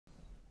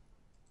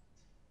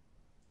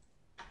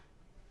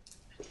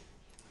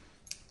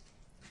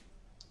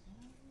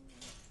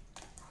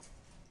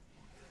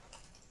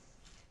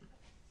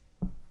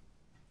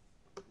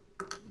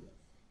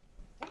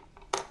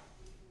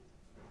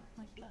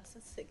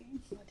glasses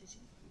singing. What did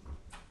you?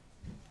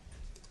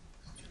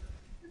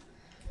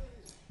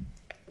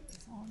 It's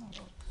on or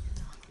off?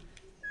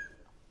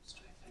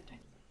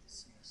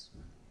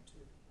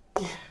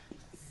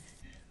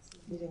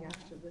 Meeting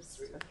after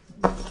this.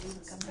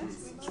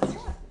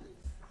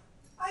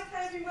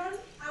 Okay, everyone.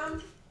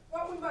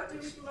 What we might do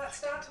is we might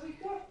start.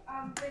 We've got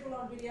people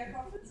on video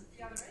conference at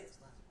the other end,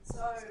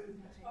 so I've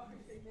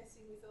been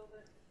messing with all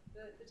the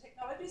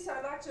technology. So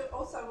I'd like to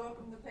also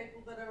welcome the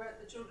people that are at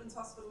the Children's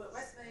Hospital at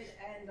Westmead,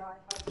 and I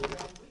hope you're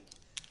around week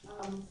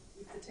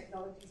if the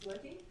technology is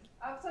working.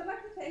 So I'd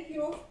like to thank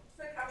you all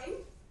for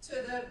coming to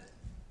the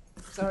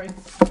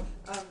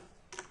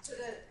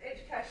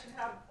Education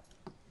Hub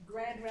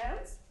Grand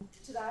Rounds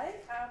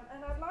today,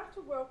 and I'd like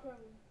to welcome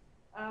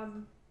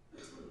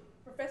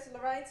Professor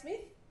Lorraine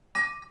Smith,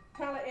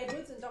 Carla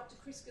Edwards and Dr.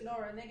 Chris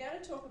Ganora, and they're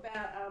going to talk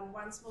about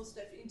one small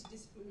step for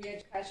interdisciplinary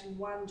education,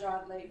 one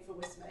giant leap for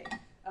Westmead.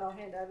 And I'll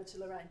hand over to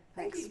Lorraine.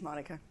 Thanks,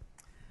 Monica.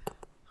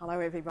 Hello,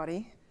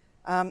 everybody.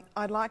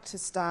 I'd like to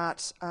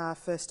start,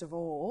 first of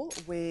all,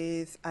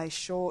 with a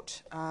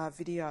short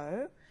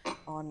video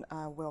on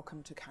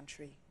Welcome to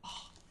Country.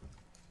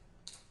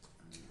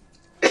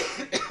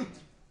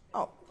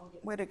 Oh,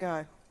 where'd it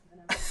go?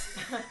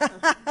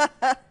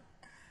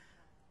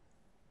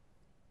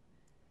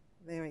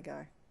 There we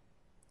go.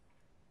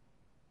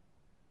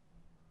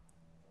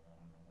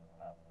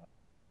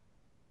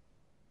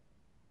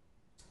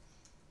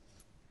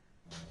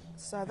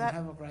 So that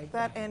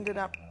ended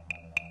up,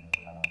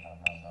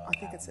 I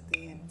think it's at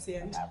the end. It's the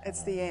end?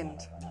 It's the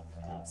end.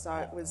 So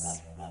it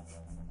was,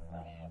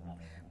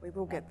 we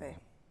will get there.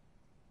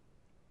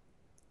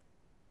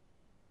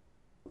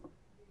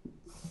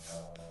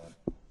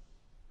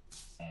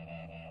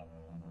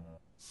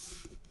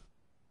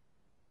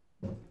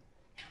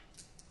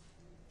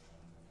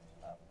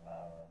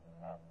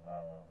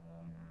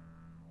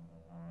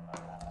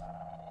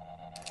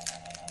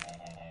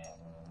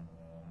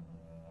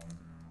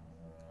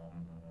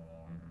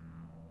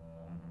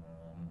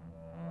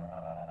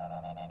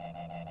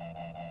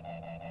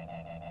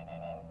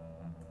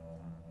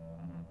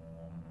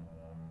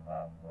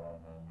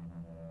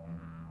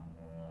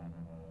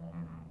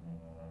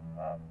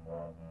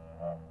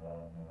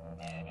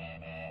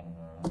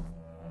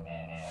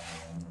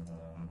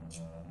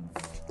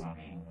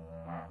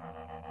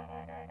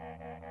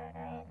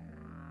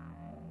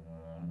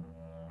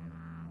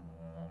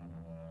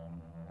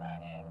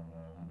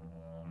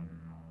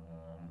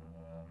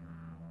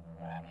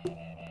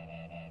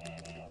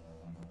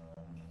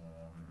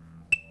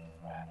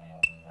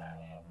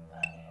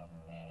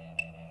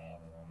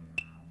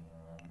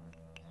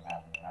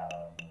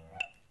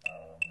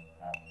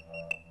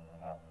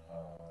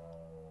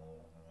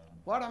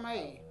 What am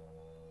I?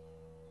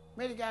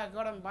 Mediga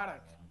Godam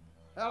Barak.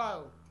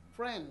 Hello,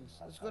 friends.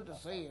 It's good to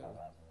see you.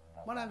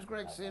 My name's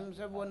Greg Sims.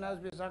 Everyone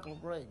knows me as Uncle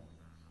Greg.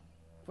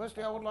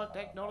 Firstly, I would like to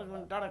acknowledge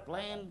when Durrock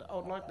land, I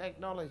would like to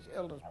acknowledge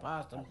elders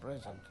past and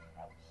present.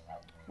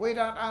 We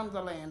don't own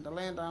the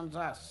land owns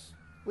us.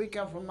 We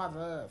come from Mother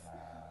Earth.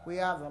 We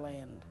are the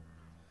land.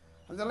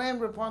 And the land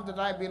we're upon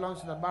today belongs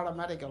to the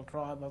Baramatical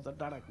tribe of the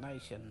Durrock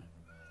Nation,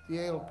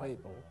 the Eel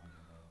people.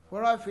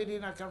 Where I fit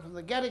in, I come from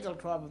the Gadigal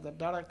tribe of the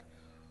Durrock,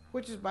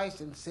 which is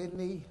based in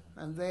Sydney,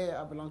 and there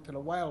I belong to the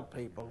Whale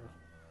people.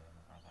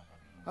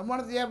 I'm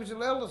one of the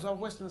Aboriginal elders of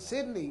Western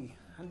Sydney,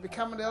 and to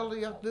become an elder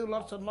you have to do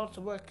lots and lots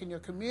of work in your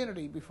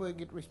community before you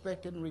get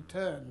respected in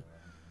return.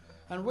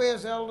 And we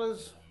as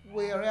elders,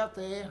 we are out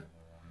there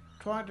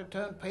trying to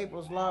turn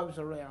people's lives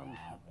around,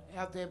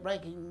 out there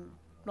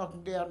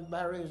knocking down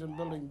barriers and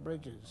building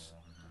bridges.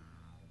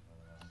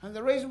 And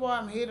the reason why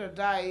I'm here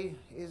today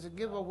is to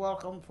give a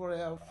welcome for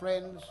our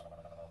friends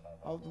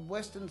of the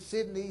Western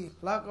Sydney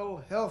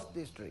Local Health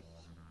District.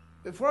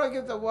 Before I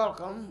give the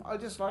welcome, I'd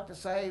just like to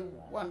say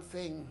one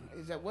thing,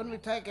 is that when we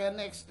take our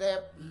next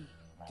step,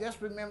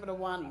 just remember the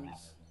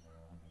ones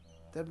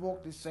that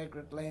walked this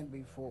sacred land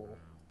before.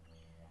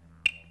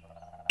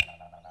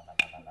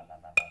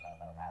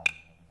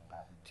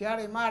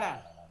 Tiari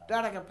Mara,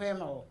 Daraka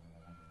Pemel,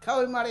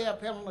 Kawi Maria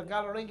Pemel, the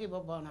Galaringi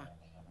Babona,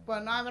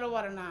 but Naimara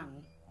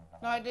Waranang,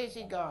 no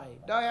Desi guy,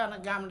 Diana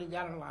Gamli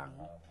Galalang.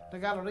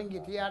 Nagalaringi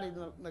tiari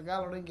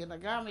nagalaringi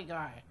nagami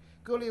guy.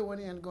 Guli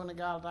wani and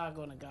gonagal da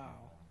gonagal.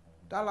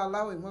 Dala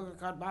lawi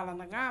mugakat bala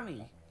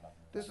nagami.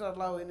 This is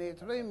lawi ne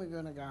three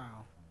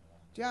mugonagal.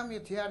 Jami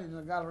tiari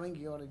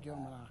nagalaringi or the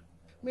jumla.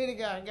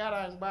 Miriga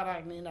gara and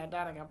barak ni na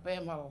daraka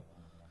pemal.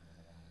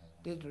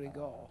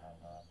 Didrigo.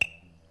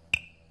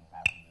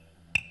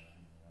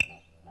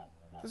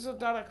 This is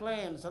Darrock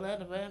lands, the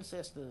land of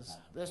ancestors.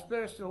 Their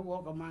spirits still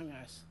walk among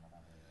us.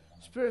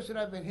 Spirits that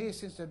have been here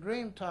since the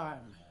dream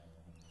time.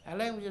 Our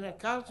language and our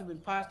culture have been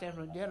passed down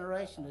from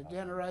generation to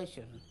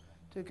generation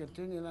to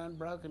continue an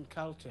unbroken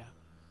culture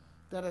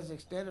that has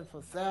extended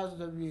for thousands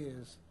of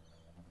years.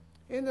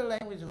 In the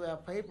language of our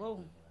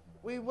people,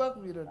 we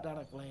welcome you to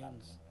Darrock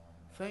lands.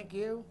 Thank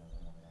you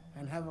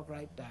and have a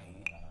great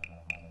day.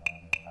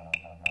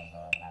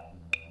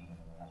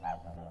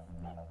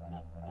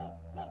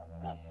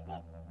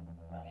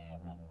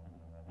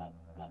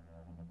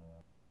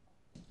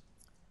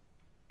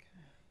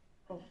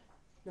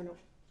 No, no.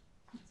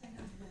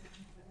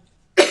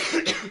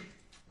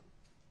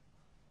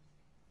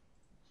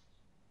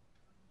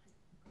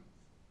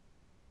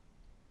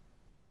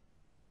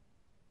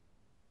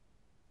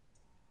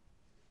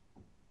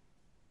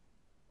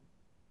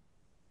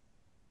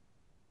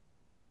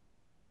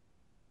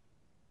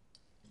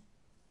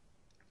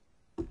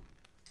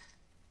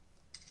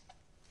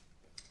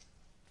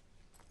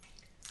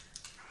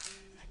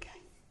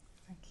 Okay,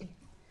 thank you.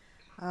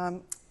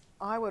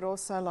 I would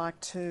also like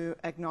to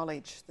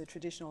acknowledge the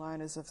traditional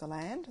owners of the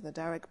land, the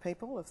Darug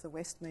people of the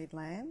Westmead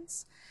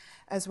lands,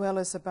 as well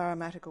as the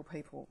Baramatical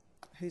people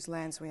whose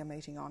lands we are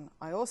meeting on.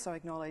 I also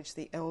acknowledge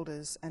the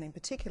elders and in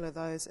particular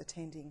those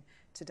attending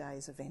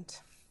today's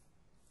event.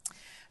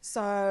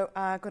 So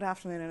good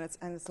afternoon,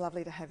 and it's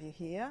lovely to have you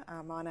here.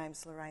 My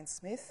name's Lorraine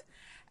Smith,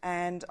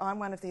 and I'm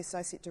one of the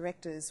Associate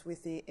Directors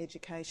with the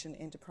Education,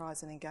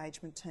 Enterprise and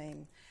Engagement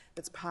team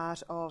that's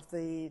part of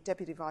the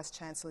Deputy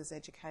Vice-Chancellor's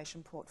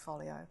Education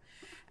portfolio.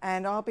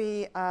 And I'll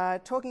be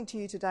talking to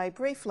you today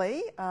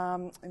briefly,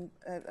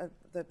 the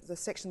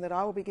section that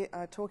I will be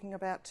talking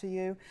about to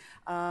you,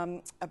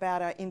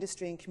 about our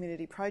industry and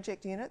community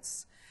project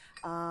units.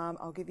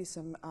 I'll give you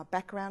some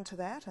background to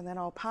that, and then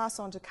I'll pass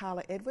on to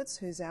Carla Edwards,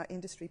 who's our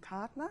industry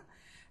partner,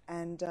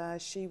 and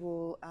she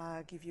will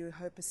give you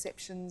her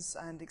perceptions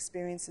and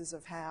experiences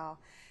of how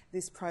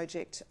this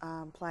project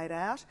played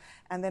out.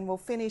 And then we'll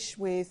finish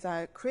with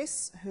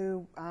Chris,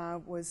 who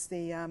was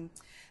the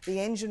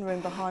engine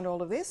room behind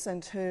all of this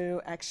and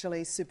who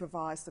actually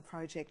supervised the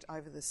project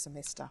over the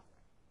semester.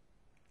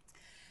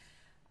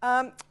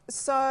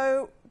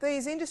 So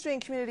these industry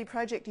and community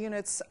project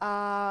units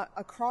are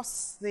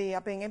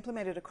being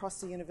implemented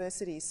across the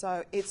university,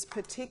 so it's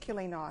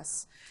particularly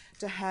nice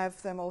to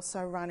have them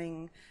also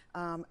running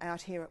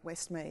out here at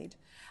Westmead.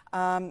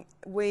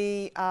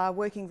 We are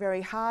working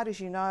very hard, as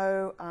you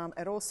know,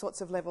 at all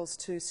sorts of levels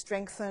to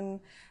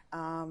strengthen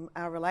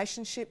our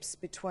relationships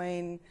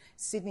between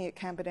Sydney at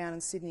Camperdown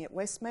and Sydney at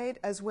Westmead,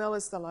 as well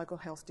as the local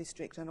health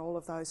district and all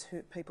of those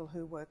people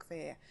who work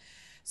there.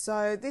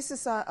 So this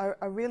is a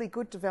really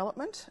good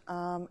development,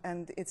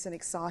 and it's an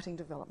exciting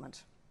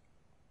development.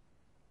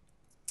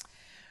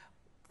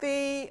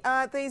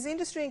 These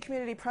industry and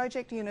community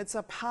project units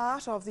are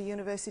part of the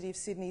University of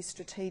Sydney's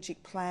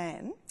strategic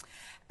plan,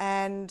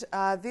 and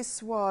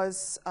this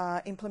was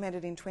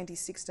implemented in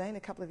 2016, a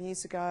couple of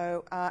years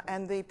ago,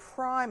 and the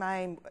prime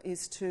aim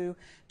is to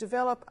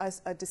develop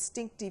a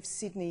distinctive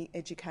Sydney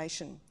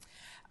education.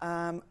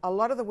 A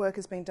lot of the work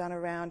has been done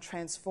around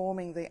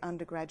transforming the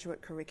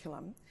undergraduate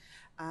curriculum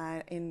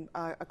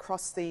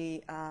across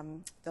the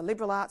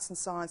liberal arts and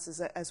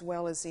sciences, as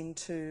well as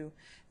into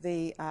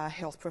the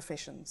health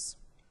professions.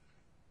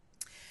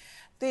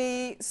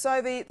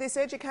 This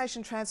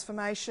education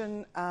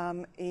transformation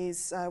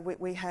is,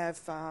 we have,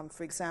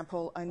 for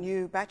example, a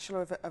new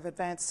Bachelor of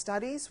Advanced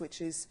Studies, which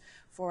is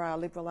for our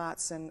liberal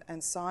arts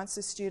and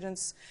sciences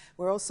students.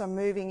 We're also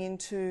moving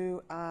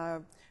into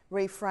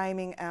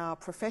reframing our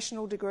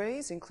professional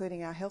degrees,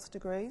 including our health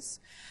degrees.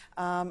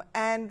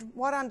 And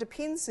what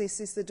underpins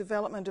this is the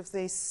development of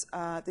this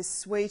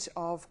suite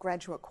of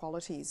graduate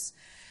qualities,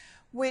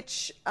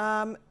 which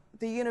the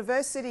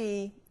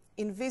university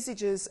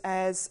envisages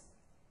as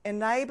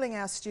enabling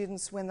our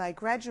students when they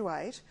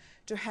graduate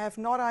to have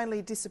not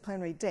only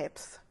disciplinary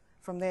depth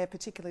from their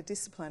particular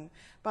discipline,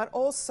 but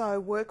also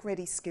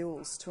work-ready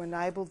skills to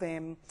enable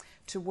them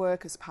to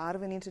work as part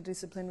of an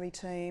interdisciplinary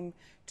team,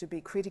 to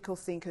be critical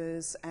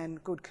thinkers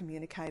and good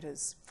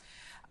communicators.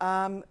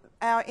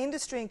 Our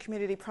industry and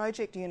community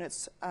project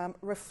units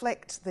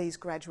reflect these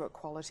graduate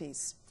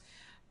qualities.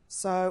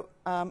 So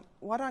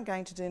what I'm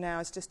going to do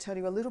now is just tell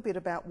you a little bit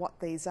about what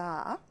these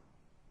are.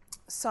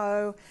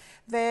 So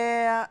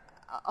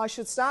I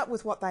should start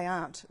with what they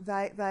aren't.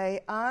 They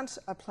aren't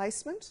a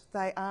placement,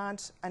 they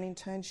aren't an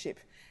internship.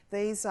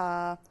 These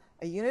are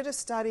a unit of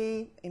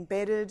study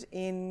embedded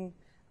in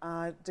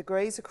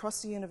degrees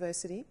across the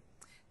university.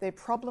 They're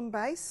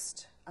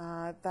problem-based.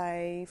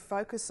 They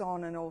focus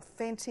on an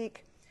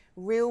authentic,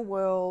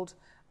 real-world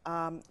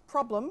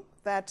problem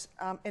that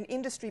an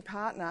industry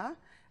partner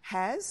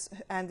has,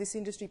 and this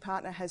industry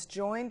partner has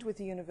joined with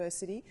the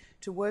university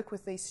to work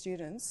with these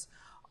students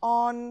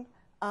on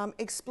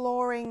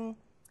exploring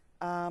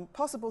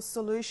possible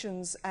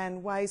solutions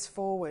and ways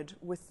forward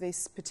with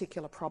this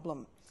particular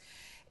problem.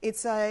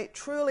 It's a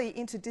truly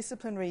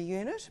interdisciplinary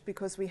unit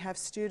because we have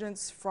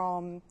students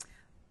from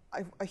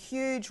a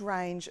huge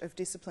range of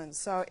disciplines.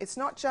 So it's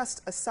not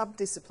just a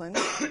sub-discipline.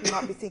 You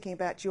might be thinking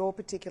about your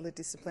particular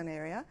discipline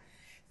area.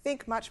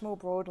 Think much more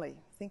broadly.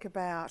 Think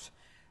about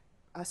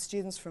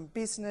students from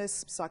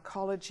business,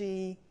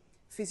 psychology,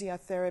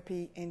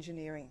 physiotherapy,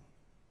 engineering.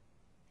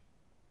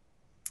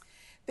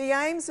 The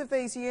aims of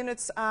these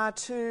units are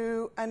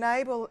to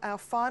enable our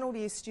final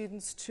year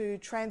students to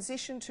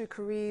transition to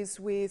careers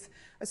with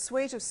a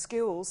suite of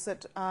skills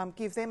that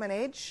give them an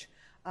edge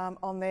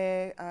on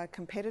their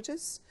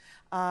competitors,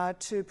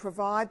 to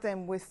provide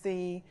them with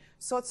the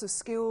sorts of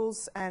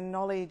skills and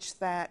knowledge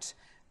that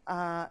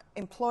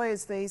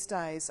employers these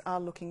days are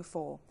looking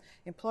for.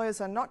 Employers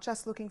are not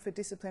just looking for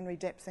disciplinary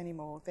depth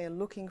anymore, they're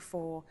looking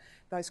for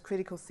those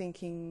critical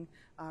thinking,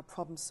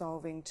 problem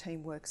solving,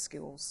 teamwork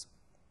skills.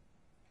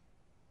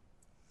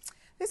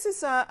 This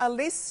is a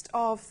list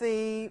of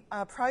the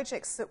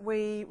projects that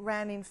we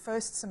ran in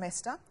first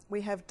semester.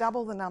 We have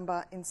double the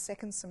number in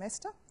second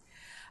semester.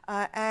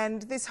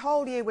 And this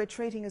whole year we're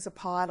treating as a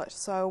pilot,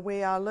 so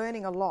we are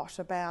learning a lot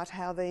about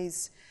how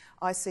these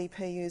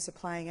ICPUs are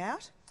playing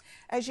out.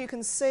 As you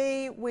can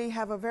see, we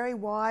have a very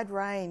wide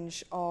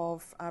range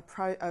of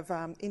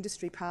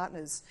industry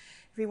partners,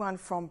 everyone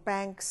from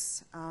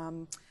banks,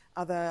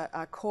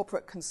 other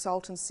corporate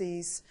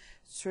consultancies,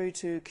 through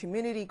to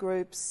community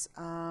groups,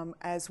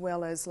 as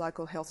well as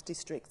local health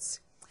districts.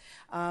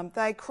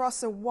 They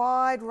cross a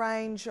wide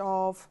range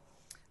of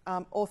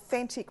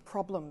authentic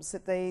problems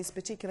that these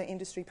particular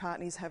industry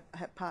partners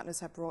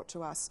have brought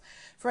to us.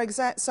 For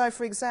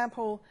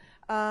example,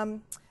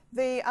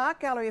 the Art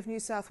Gallery of New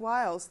South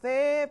Wales,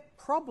 their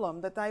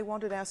problem that they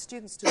wanted our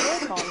students to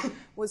work on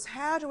was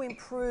how to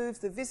improve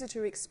the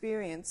visitor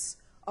experience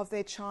of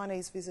their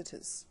Chinese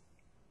visitors.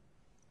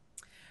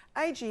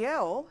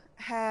 AGL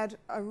had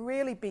a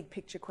really big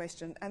picture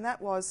question, and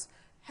that was,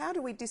 how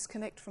do we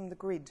disconnect from the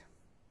grid?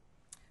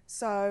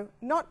 So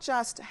not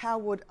just how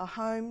would a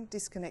home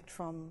disconnect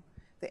from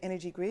the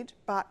energy grid,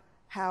 but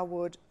how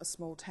would a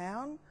small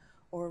town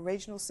or a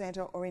regional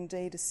centre or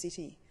indeed a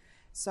city?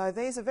 So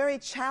these are very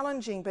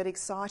challenging but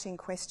exciting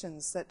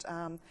questions that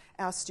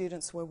our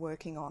students were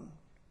working on.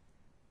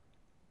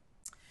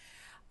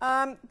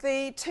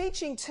 The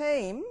teaching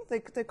team,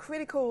 the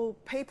critical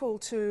people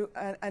to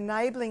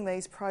enabling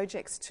these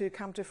projects to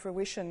come to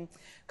fruition,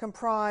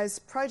 comprise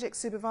project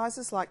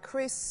supervisors like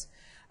Chris,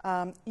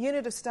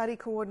 unit of study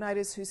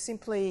coordinators who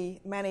simply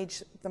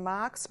manage the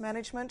marks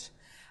management.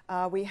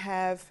 We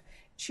have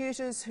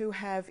tutors who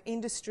have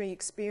industry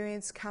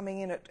experience coming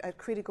in at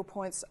critical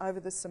points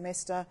over the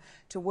semester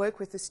to work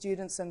with the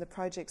students and the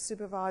project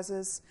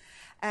supervisors.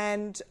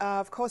 And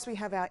of course we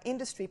have our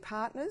industry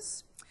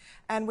partners,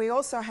 and we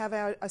also have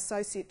our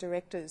associate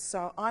directors.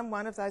 So I'm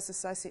one of those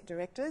associate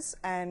directors,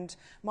 and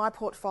my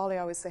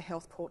portfolio is the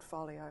health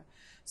portfolio.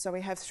 So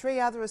we have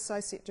 3 other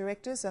associate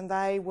directors, and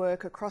they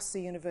work across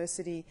the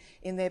university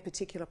in their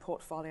particular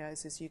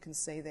portfolios, as you can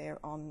see there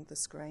on the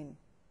screen.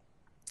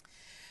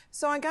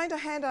 So I'm going to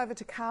hand over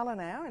to Carla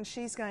now, and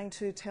she's going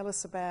to tell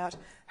us about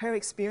her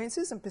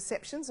experiences and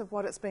perceptions of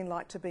what it's been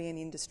like to be an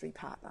industry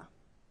partner.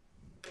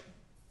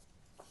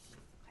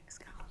 Thanks,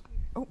 Carla.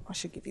 Oh, I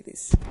should give you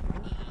this.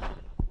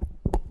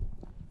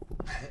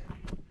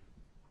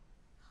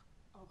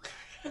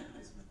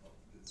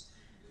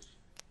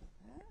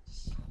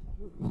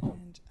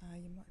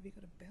 And have you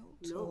got a belt?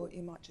 No. Or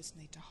you might just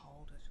need to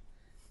hold it.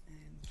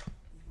 And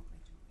you might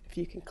need to If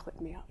you can clip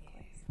me up,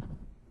 please. There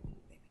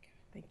we go.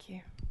 Thank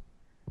you.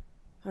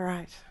 All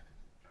right.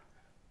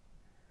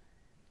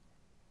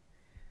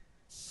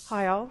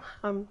 Hi all,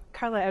 I'm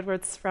Carla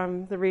Edwards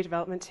from the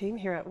Redevelopment team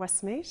here at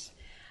Westmead.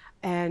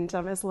 And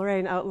as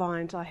Lorraine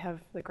outlined, I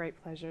have the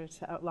great pleasure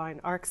to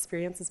outline our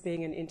experience as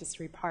being an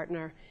industry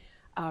partner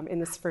in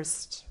this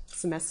first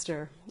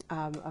semester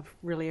of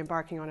really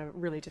embarking on a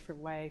really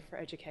different way for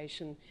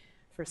education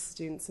for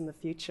students in the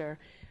future.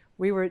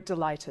 We were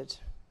delighted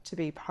to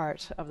be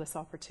part of this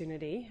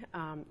opportunity,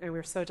 and we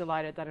were so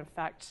delighted that in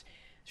fact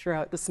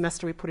throughout the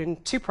semester we put in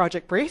 2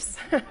 project briefs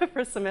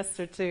for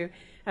semester 2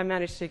 and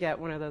managed to get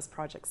one of those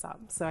projects up.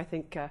 So I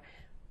think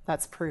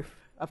that's proof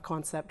of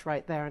concept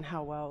right there and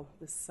how well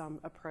this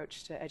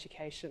approach to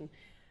education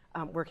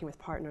working with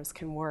partners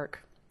can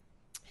work.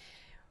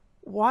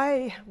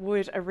 Why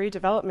would a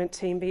redevelopment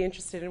team be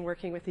interested in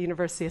working with the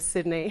University of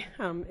Sydney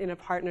in a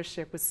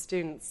partnership with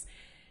students?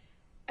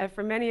 And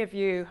for many of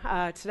you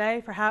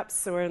today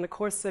perhaps, or in the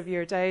course of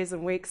your days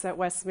and weeks at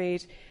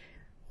Westmead,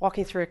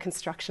 walking through a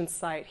construction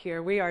site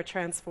here, we are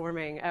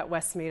transforming at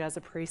Westmead as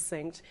a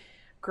precinct,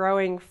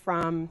 growing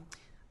from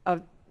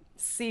a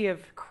sea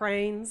of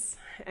cranes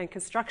and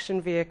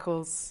construction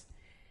vehicles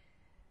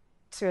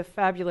to a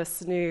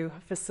fabulous new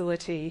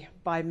facility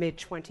by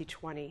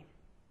mid-2020.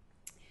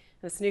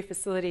 This new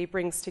facility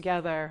brings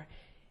together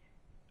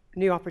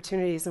new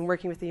opportunities in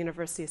working with the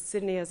University of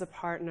Sydney as a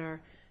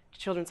partner,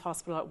 Children's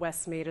Hospital at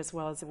Westmead, as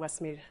well as the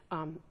Westmead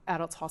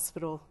Adults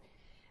Hospital.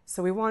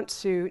 So we want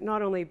to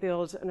not only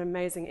build an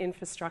amazing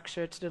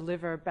infrastructure to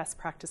deliver best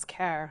practice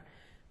care,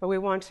 but we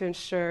want to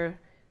ensure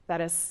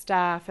that as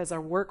staff, as our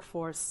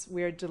workforce,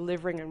 we are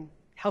delivering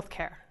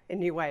healthcare in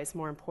new ways,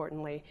 more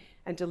importantly,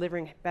 and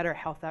delivering better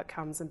health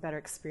outcomes and better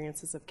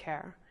experiences of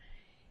care.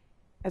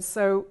 And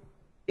so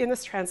in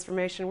this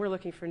transformation, we're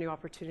looking for new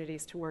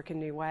opportunities to work in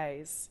new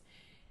ways.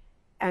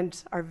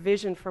 And our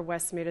vision for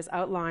Westmead, as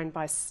outlined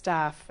by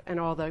staff and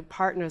all the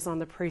partners on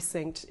the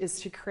precinct, is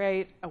to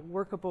create a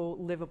workable,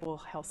 livable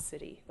health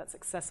city that's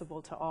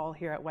accessible to all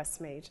here at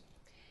Westmead.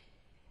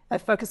 That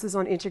focuses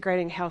on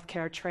integrating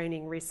healthcare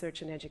training,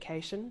 research, and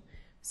education.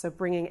 So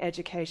bringing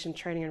education,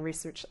 training, and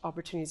research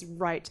opportunities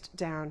right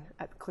down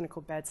at the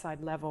clinical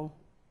bedside level.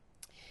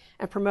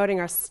 And promoting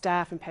our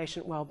staff and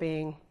patient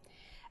well-being.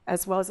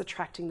 as well as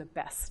attracting the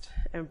best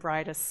and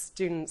brightest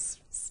students,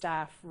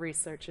 staff,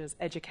 researchers,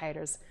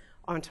 educators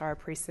onto our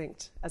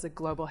precinct as a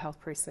global health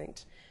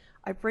precinct.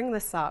 I bring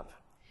this up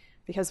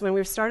because when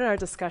we started our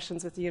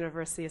discussions with the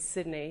University of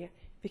Sydney,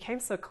 it became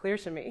so clear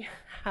to me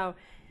how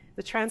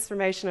the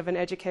transformation of an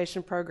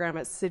education program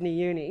at Sydney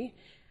Uni,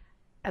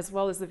 as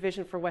well as the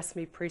vision for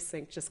Westmead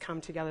Precinct, just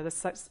come together.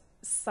 There's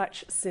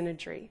such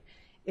synergy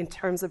in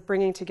terms of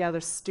bringing together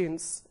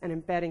students and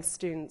embedding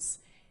students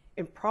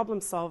in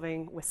problem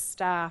solving with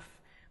staff,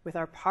 with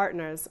our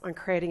partners on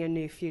creating a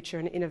new future,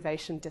 an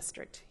innovation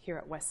district here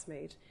at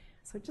Westmead.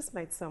 So it just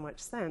made so much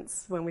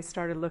sense when we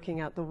started looking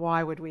at the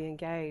why would we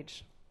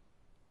engage.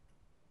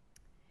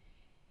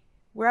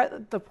 We're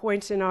at the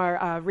point in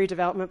our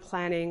redevelopment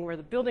planning where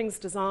the building's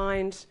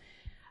designed,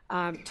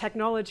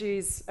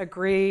 technologies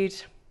agreed,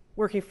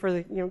 working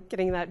for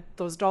getting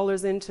those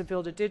dollars in to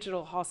build a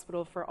digital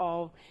hospital for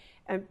all,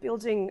 and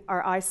building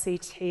our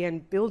ICT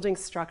and building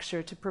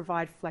structure to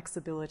provide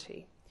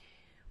flexibility.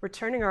 We're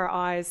turning our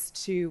eyes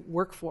to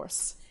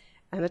workforce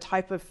and the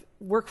type of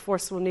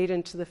workforce we'll need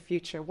into the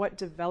future. What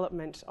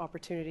development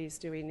opportunities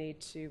do we need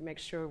to make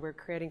sure we're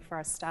creating for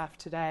our staff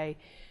today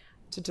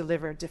to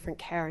deliver different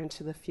care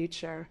into the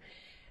future?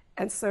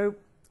 And so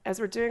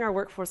as we're doing our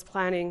workforce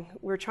planning,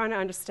 we're trying to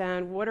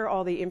understand what are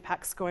all the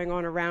impacts going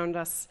on around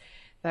us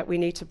that we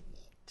need to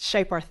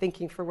shape our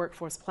thinking for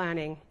workforce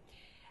planning.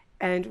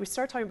 And we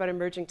started talking about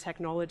emerging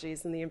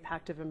technologies and the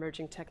impact of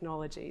emerging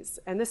technologies.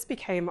 And this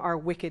became our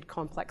wicked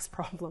complex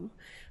problem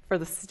for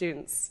the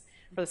students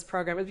for this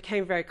program. It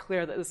became very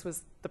clear that this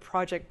was the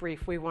project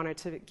brief we wanted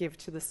to give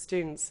to the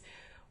students.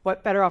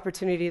 What better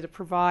opportunity to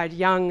provide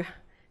young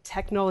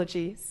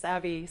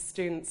technology-savvy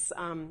students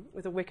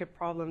with a wicked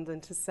problem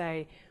than to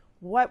say,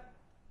 what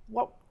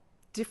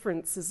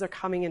differences are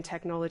coming in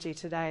technology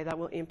today that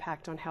will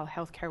impact on how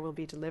healthcare will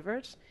be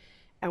delivered?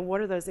 And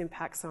what are those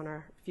impacts on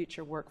our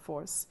future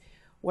workforce?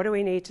 What do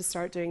we need to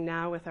start doing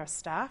now with our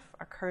staff,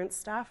 our current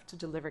staff, to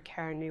deliver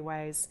care in new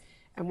ways?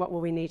 And what will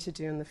we need to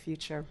do in the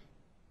future?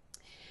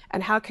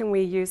 And how can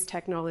we use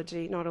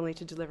technology not only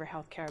to deliver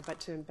healthcare, but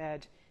to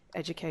embed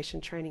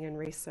education, training, and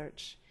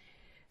research?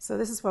 So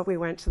this is what we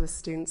went to the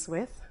students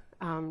with,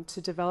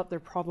 to develop their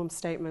problem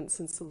statements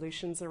and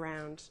solutions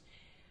around.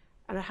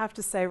 And I have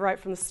to say, right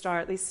from the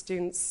start, these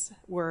students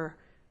were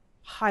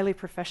highly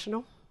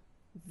professional,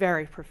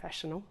 very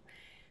professional.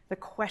 The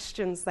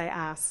questions they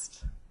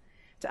asked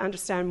to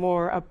understand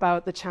more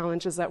about the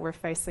challenges that we're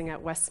facing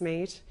at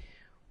Westmead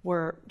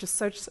were just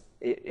such,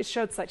 it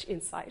showed such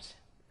insight.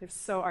 They're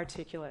so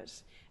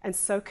articulate and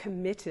so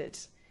committed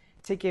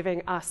to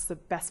giving us the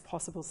best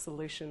possible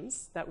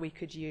solutions that we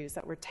could use,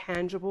 that were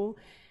tangible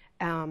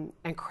and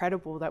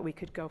credible, that we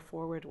could go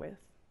forward with.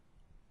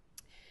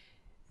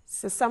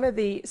 So some of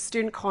the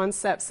student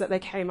concepts that they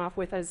came up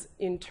with as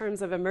in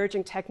terms of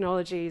emerging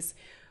technologies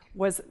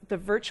was the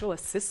virtual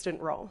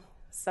assistant role.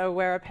 So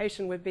where a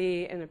patient would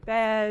be in a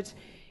bed,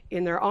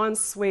 in their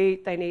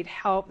ensuite, they need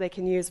help, they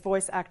can use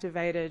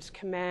voice-activated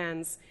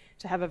commands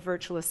to have a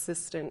virtual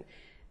assistant.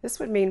 This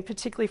would mean,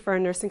 particularly for our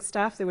nursing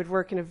staff, they would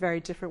work in a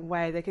very different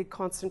way. They could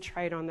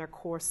concentrate on their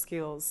core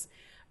skills,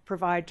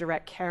 provide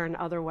direct care in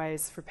other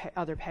ways for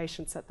other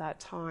patients at that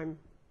time.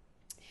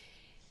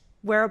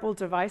 Wearable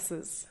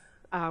devices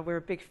were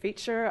a big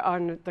feature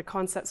on the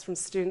concepts from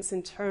students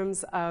in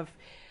terms of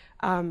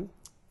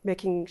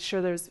making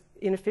sure there's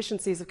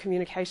inefficiencies of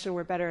communication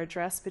were better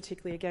addressed,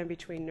 particularly again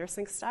between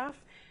nursing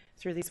staff.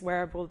 Through these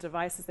wearable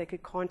devices, they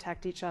could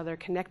contact each other,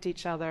 connect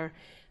each other.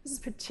 This is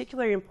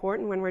particularly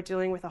important when we're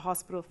dealing with a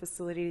hospital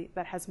facility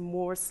that has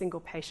more single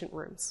patient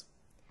rooms.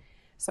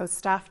 So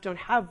staff don't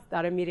have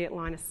that immediate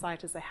line of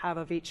sight as they have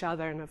of each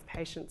other and of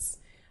patients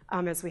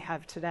as we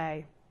have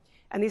today.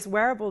 And these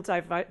wearable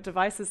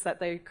devices that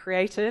they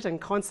created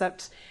and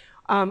concept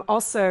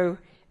also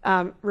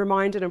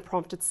reminded and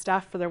prompted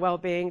staff for their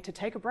well-being to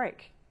take a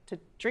break, to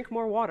drink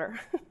more water,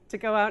 to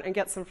go out and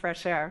get some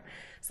fresh air.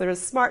 So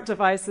there's smart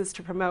devices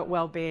to promote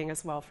well-being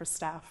as well for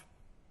staff.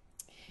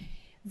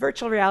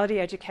 Virtual Reality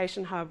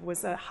Education Hub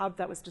was a hub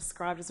that was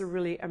described as a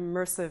really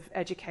immersive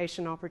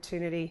education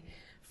opportunity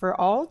for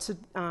all to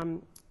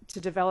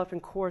develop in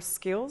core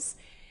skills.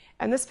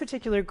 And this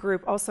particular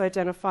group also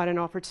identified an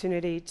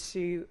opportunity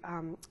to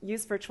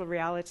use virtual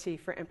reality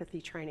for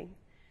empathy training.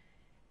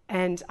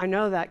 And I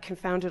know that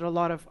confounded a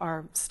lot of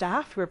our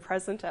staff who were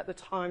present at the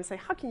time, saying,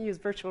 how can you use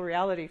virtual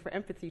reality for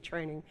empathy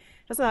training?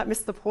 Doesn't that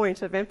miss the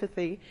point of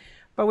empathy?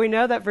 But we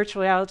know that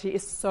virtual reality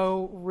is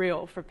so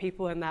real for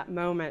people in that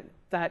moment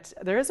that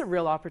there is a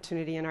real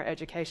opportunity in our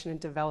education and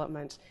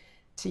development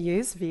to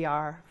use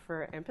VR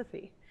for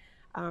empathy,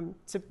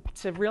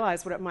 to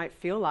realize what it might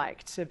feel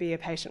like to be a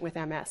patient with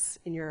MS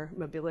in your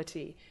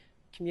mobility,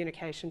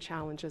 communication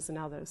challenges, and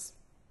others.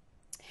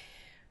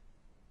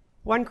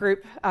 One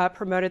group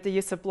promoted the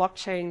use of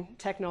blockchain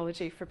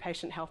technology for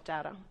patient health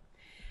data.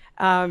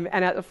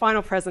 And at the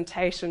final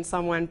presentation,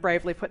 someone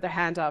bravely put their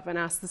hand up and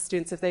asked the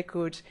students if they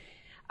could,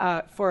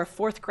 for a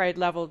 4th grade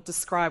level,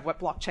 describe what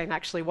blockchain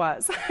actually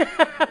was.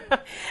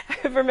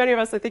 For many of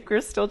us, I think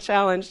we're still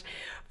challenged.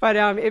 But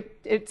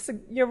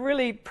you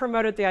really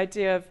promoted the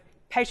idea of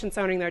patients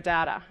owning their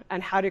data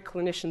and how do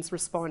clinicians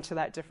respond to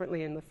that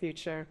differently in the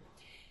future.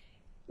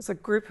 It's a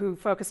group who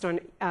focused on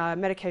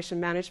medication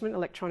management,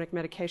 electronic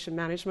medication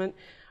management.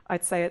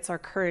 I'd say it's our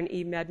current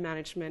e-med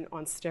management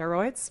on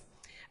steroids,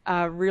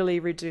 really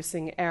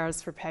reducing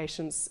errors for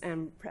patients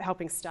and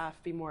helping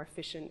staff be more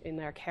efficient in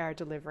their care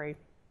delivery.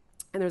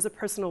 And there's a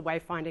personal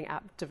wayfinding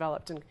app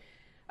developed, and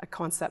a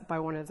concept by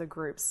one of the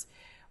groups,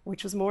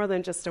 which was more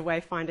than just a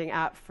wayfinding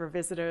app for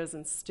visitors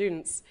and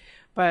students,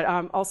 but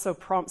also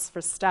prompts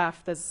for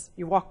staff.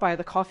 You walk by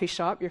the coffee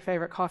shop, your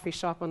favorite coffee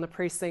shop on the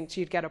precinct,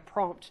 you'd get a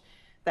prompt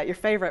that your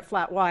favorite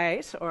flat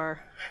white or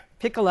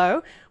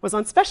piccolo was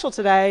on special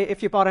today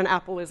if you bought an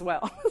apple as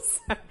well.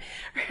 So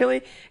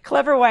really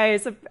clever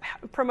ways of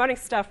promoting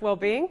staff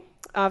well-being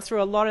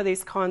through a lot of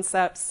these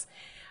concepts,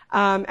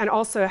 and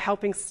also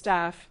helping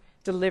staff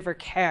deliver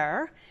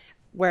care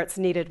where it's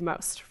needed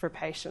most for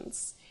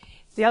patients.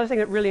 The other thing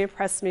that really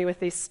impressed me with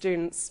these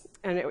students,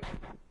 and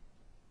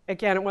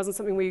again, it wasn't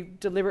something we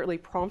deliberately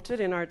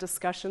prompted in our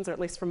discussions, or at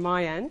least from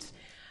my end,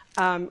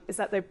 is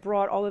that they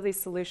brought all of these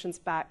solutions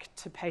back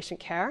to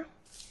patient care,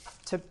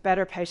 to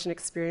better patient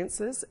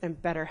experiences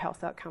and better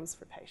health outcomes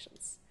for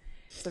patients.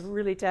 So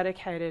really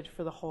dedicated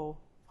for the whole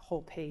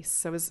piece.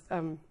 So it was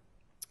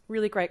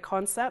really great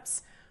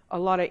concepts, a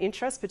lot of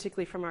interest,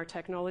 particularly from our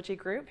technology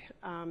group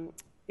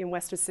in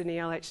Western Sydney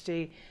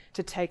LHD,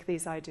 to take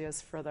these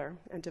ideas further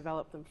and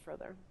develop them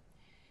further.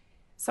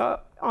 So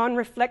on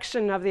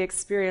reflection of the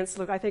experience,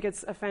 look, I think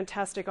it's a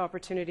fantastic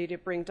opportunity to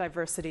bring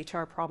diversity to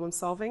our problem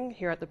solving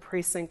here at the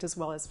precinct as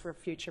well as for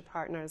future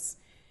partners.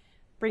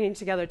 Bringing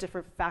together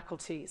different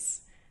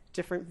faculties,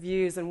 different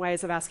views and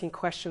ways of asking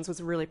questions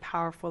was really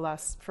powerful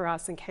for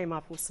us, and came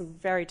up with some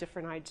very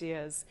different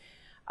ideas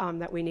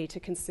that we need to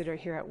consider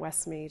here at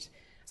Westmead.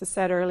 As I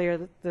said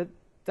earlier,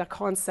 the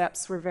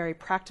concepts were very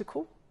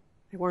practical.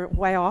 They weren't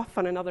way off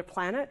on another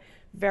planet,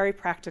 very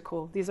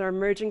practical. These are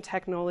emerging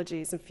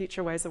technologies and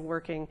future ways of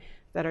working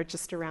that are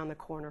just around the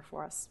corner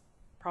for us,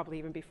 probably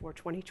even before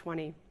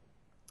 2020.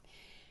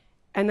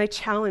 And the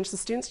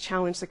students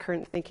challenged the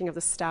current thinking of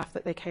the staff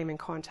that they came in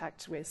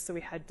contact with. So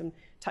we had them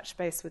touch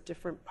base with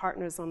different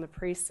partners on the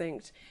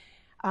precinct,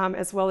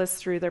 as well as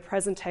through their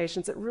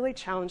presentations. It really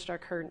challenged our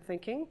current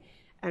thinking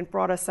and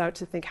brought us out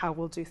to think how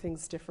we'll do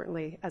things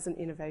differently as an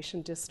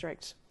innovation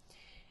district.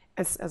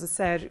 As I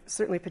said,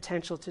 certainly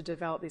potential to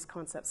develop these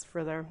concepts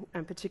further,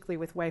 and particularly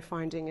with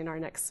wayfinding in our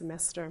next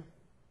semester.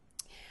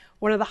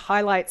 One of the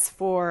highlights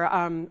for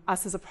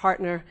us as a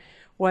partner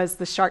was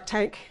the Shark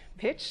Tank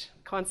pitch,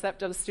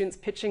 concept of the students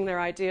pitching their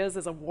ideas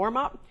as a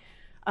warm-up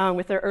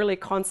with their early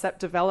concept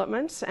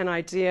development and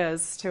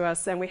ideas to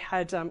us. And we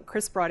had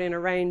Chris brought in a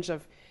range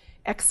of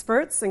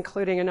experts,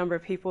 including a number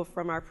of people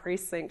from our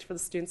precinct, for the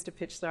students to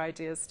pitch their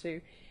ideas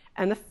to.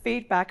 And the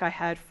feedback I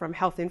had from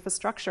Health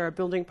Infrastructure, our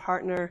building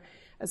partner,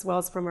 as well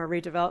as from our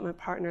redevelopment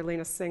partner,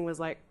 Lena Singh, was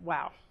like,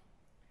 wow,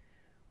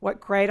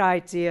 what great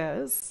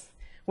ideas,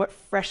 what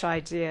fresh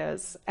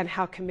ideas, and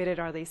how committed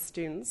are these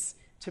students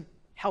to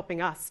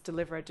helping us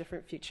deliver a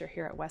different future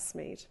here at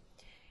Westmead.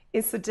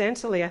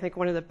 Incidentally, I think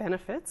one of the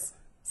benefits,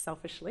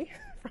 selfishly,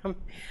 from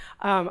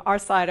our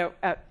side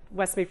at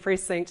Westmead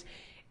Precinct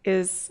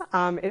is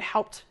it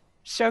helped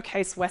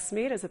showcase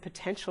Westmead as a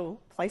potential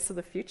place of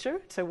the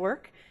future to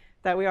work,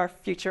 that we are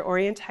future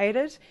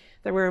orientated,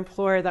 that we're an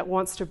employer that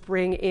wants to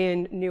bring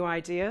in new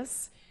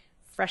ideas,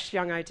 fresh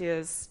young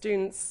ideas,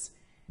 students,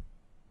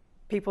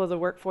 people of the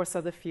workforce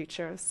of the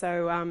future.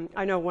 So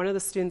I know one of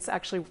the students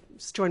actually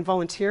joined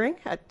volunteering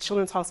at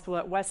Children's Hospital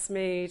at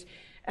Westmead,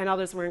 and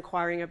others were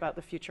inquiring about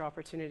the future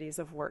opportunities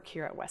of work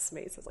here at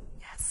Westmead. So I was like,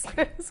 yes,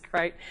 it's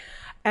great.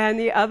 And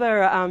the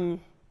other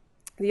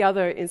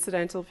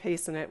incidental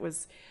piece in it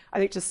was, I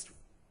think, just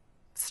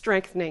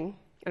strengthening,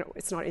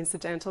 it's not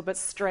incidental, but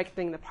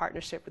strengthening the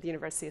partnership with the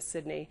University of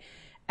Sydney.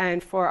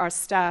 And for our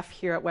staff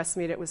here at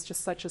Westmead, it was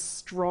just such a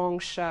strong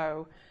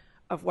show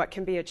of what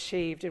can be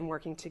achieved in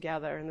working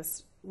together, and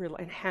this real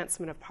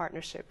enhancement of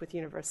partnership with the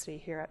university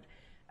here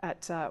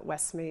at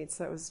Westmead.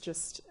 So it was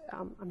just,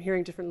 I'm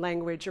hearing different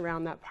language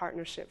around that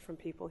partnership from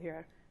people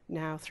here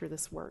now through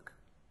this work.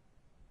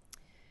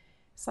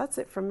 So that's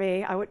it from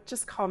me. I would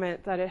just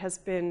comment that it has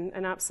been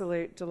an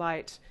absolute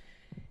delight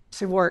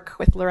to work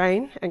with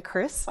Lorraine and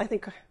Chris. I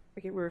think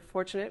we were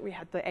fortunate. We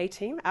had the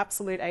A-team,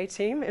 absolute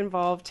A-team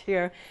involved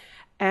here.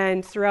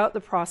 And throughout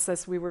the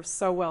process, we were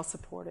so well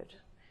supported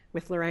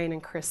with Lorraine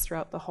and Chris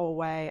throughout the whole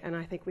way. And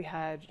I think we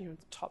had the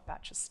top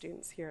batch of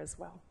students here as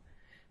well.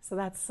 So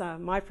that's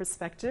my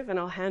perspective, and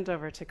I'll hand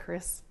over to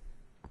Chris.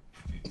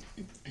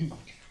 Thank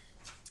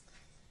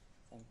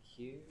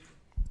you.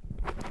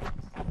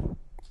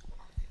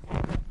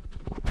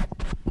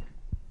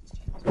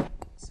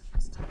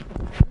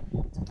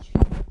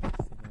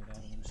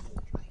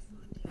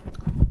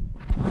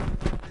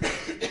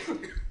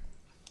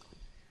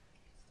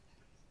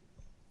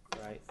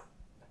 Great.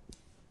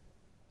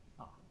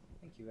 Oh,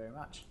 thank you very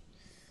much.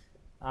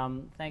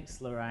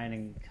 Thanks, Lorraine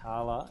and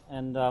Carla.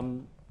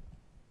 And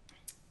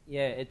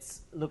yeah,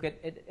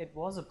 it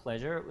was a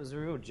pleasure. It was a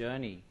real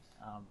journey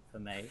for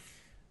me.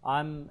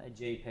 I'm a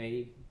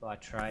GP by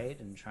trade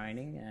and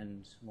training,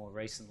 and more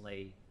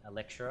recently a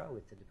lecturer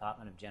with the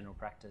Department of General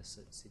Practice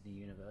at Sydney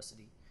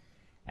University.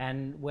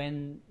 And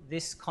when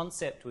this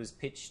concept was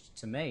pitched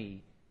to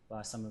me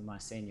by some of my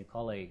senior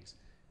colleagues,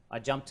 I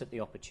jumped at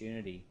the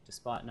opportunity,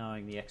 despite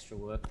knowing the extra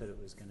work that it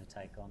was going to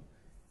take on,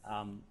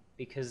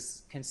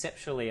 because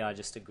conceptually I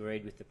just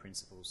agreed with the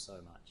principles so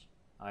much.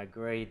 I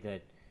agreed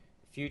that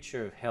the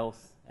future of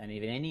health, and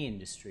even any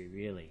industry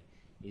really,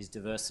 is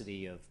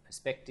diversity of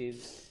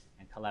perspectives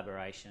and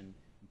collaboration,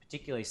 and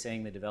particularly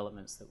seeing the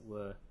developments that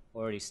were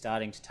already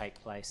starting to take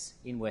place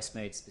in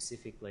Westmead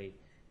specifically,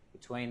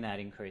 between that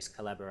increased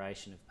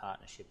collaboration of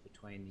partnership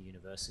between the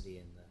university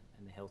and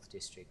the health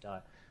district.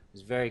 I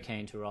was very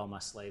keen to roll my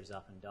sleeves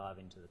up and dive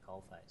into the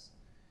coalface.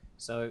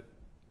 So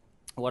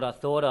what I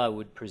thought I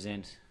would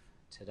present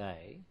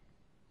today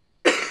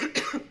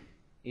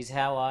is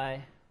how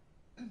I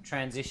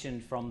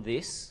transitioned from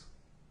this,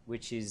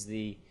 which is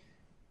the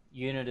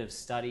unit of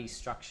study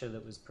structure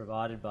that was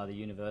provided by the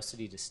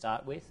university to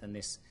start with, and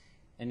this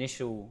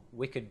initial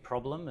wicked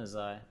problem, as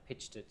I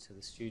pitched it to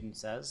the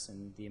students as,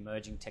 and the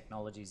emerging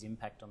technologies'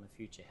 impact on the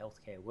future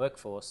healthcare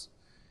workforce,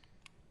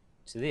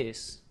 to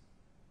this,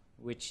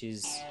 which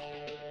is,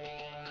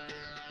 sorry,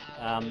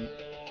 I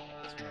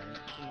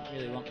didn't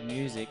really want the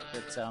music,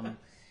 but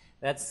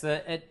that's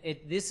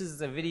this is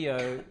the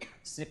video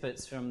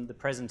snippets from the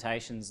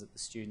presentations that the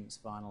students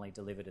finally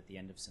delivered at the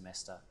end of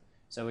semester.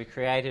 So we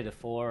created a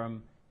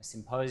forum, a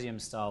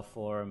symposium-style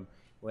forum,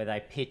 where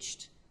they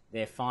pitched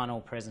their final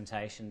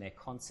presentation, their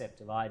concept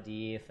of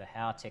idea for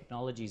how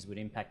technologies would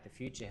impact the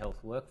future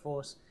health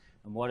workforce,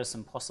 and what are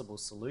some possible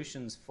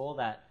solutions for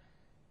that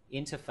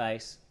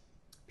interface,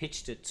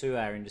 pitched it to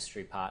our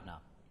industry partner.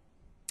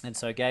 And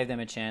so gave them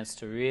a chance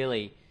to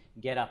really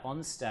get up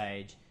on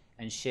stage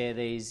and share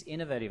these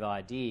innovative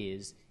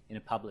ideas in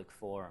a public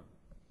forum.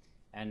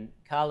 And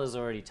Carla's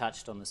already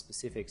touched on the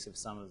specifics of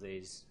some of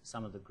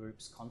the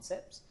group's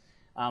concepts.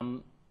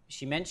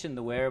 She mentioned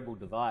the wearable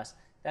device.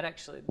 That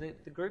actually,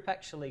 the group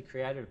actually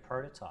created a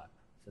prototype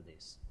for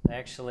this. They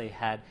actually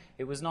had,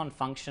 it was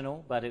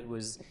non-functional, but it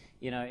was,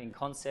 in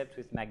concept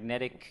with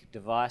magnetic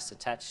device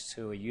attached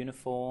to a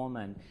uniform,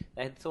 and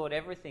they had thought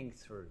everything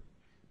through.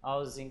 I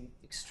was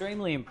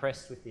extremely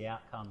impressed with the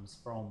outcomes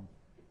from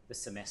the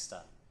semester.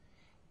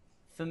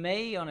 For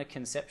me, on a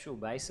conceptual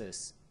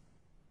basis,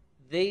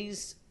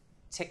 these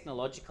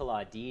technological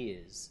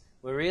ideas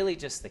were really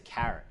just the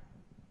carrot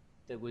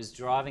that was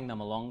driving them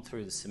along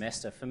through the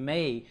semester. For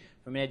me,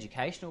 from an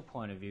educational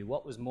point of view,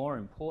 what was more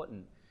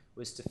important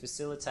was to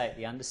facilitate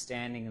the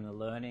understanding and the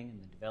learning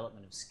and the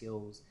development of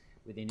skills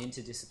within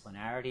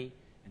interdisciplinarity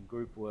and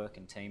group work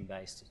and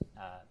team-based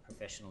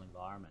professional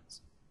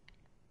environments.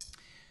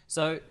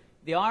 So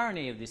the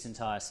irony of this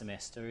entire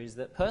semester is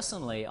that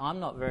personally, I'm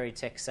not very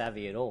tech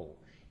savvy at all.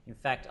 In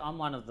fact, I'm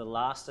one of the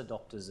last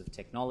adopters of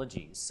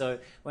technologies. So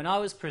when I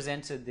was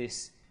presented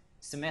this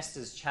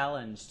semester's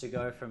challenge to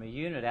go from a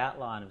unit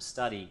outline of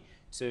study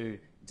to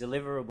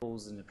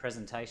deliverables in the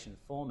presentation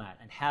format,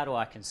 and how do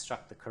I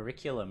construct the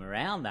curriculum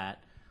around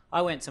that,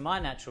 I went to my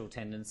natural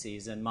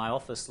tendencies, and my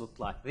office looked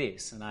like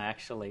this, and I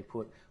actually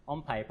put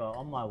on paper,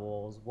 on my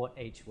walls, what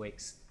each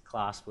week's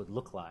class would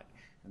look like.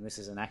 And this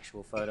is an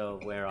actual photo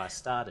of where I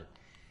started.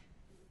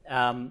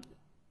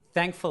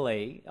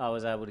 Thankfully, I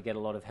was able to get a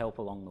lot of help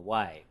along the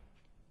way,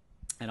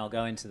 and I'll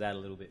go into that a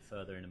little bit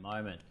further in a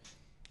moment.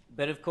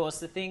 But of course,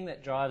 the thing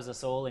that drives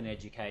us all in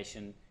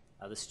education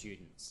are the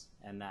students,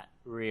 and that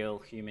real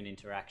human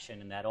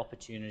interaction and that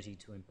opportunity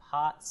to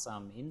impart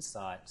some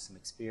insight, some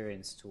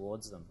experience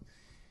towards them.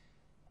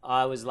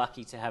 I was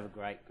lucky to have a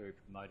great group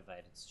of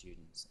motivated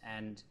students,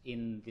 and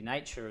in the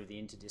nature of the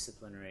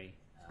interdisciplinary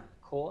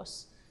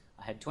course,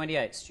 I had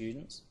 28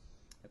 students,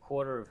 a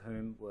quarter of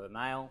whom were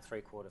male,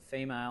 3/4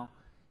 female.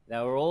 They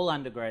were all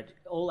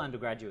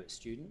undergraduate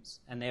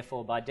students, and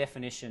therefore by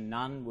definition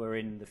none were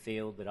in the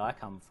field that I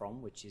come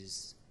from, which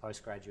is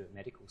postgraduate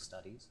medical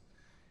studies.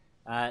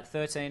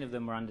 13 of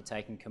them were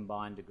undertaking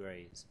combined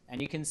degrees.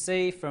 And you can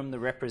see from the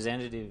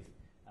representative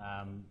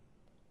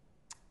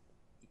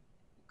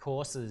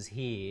courses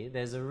here,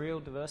 there's a real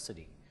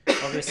diversity.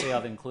 Obviously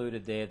I've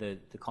included there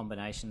the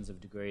combinations of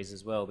degrees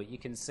as well, but you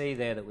can see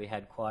there that we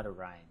had quite a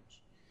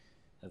range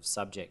of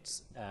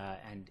subjects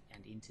and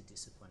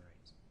interdisciplinaries.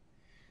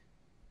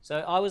 So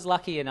I was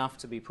lucky enough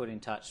to be put in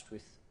touch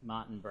with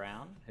Martin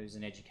Brown, who's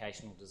an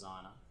educational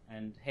designer,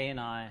 and he and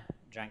I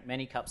drank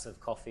many cups of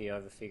coffee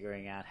over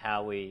figuring out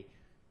how we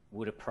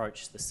would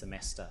approach the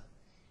semester.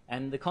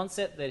 And the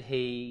concept that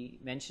he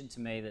mentioned to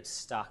me that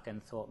stuck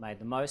and thought made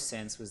the most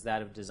sense was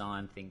that of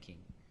design thinking.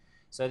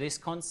 So this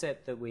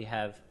concept that we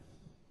have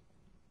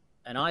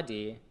an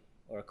idea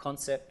or a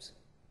concept,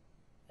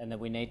 and that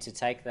we need to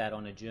take that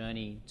on a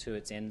journey to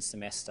its end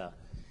semester.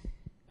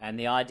 And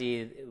the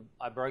idea,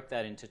 I broke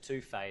that into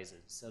 2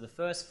 phases. So the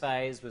first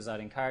phase was I'd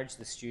encourage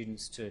the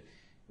students to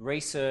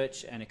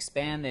research and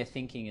expand their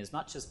thinking as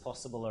much as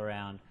possible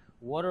around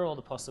what are all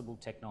the possible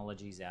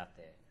technologies out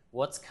there,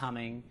 what's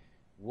coming,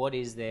 what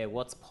is there,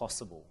 what's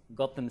possible.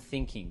 Got them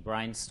thinking,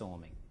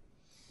 brainstorming.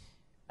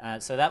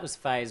 So that was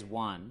phase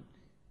one.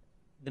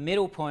 The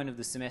middle point of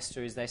the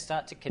semester is they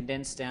start to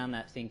condense down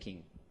that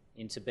thinking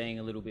into being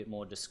a little bit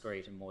more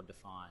discrete and more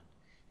defined.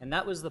 And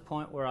that was the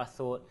point where I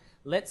thought,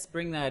 let's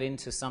bring that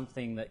into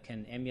something that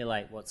can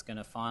emulate what's going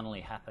to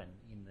finally happen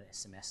in the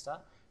semester.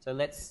 So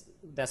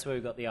that's where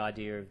we got the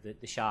idea of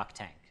the Shark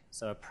Tank.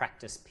 So a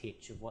practice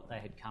pitch of what they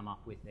had come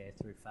up with there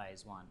through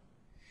phase one.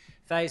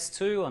 Phase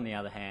two, on the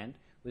other hand,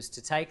 was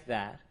to take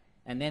that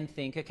and then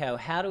think, okay, well,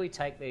 how do we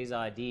take these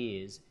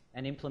ideas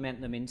and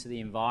implement them into the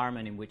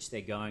environment in which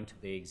they're going to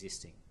be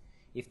existing?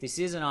 If this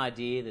is an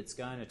idea that's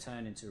going to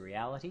turn into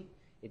reality,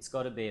 it's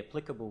got to be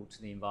applicable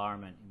to the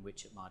environment in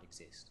which it might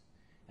exist.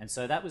 And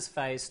so that was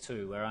phase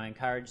two, where I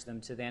encouraged them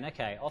to then,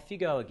 okay, off you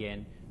go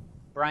again,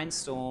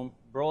 brainstorm,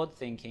 broad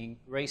thinking,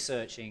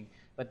 researching,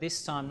 but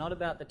this time not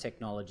about the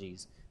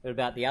technologies, but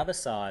about the other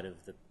side of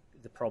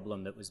the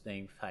problem that was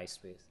being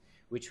faced with,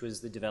 which was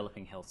the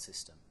developing health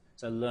system.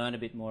 So learn a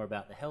bit more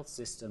about the health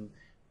system,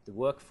 the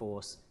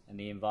workforce, and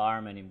the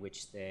environment in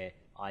which their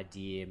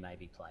idea may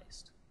be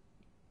placed.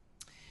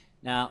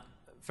 Now,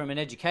 from an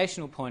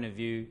educational point of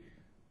view,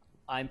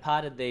 I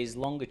imparted these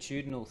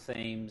longitudinal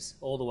themes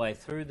all the way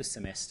through the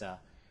semester,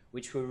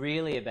 which were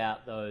really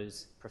about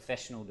those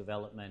professional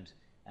development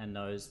and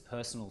those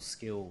personal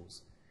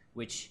skills,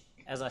 which,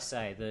 as I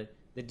say,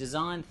 the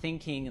design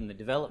thinking and the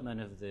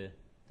development of the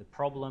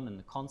problem and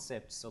the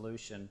concept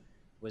solution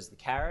was the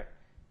carrot,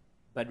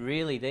 but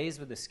really these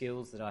were the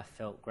skills that I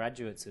felt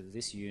graduates of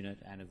this unit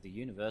and of the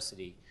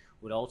university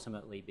would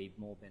ultimately be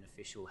more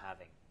beneficial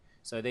having.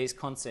 So these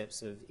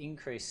concepts of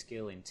increased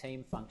skill in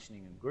team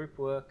functioning and group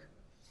work,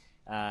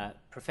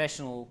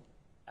 professional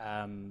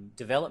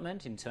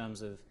development in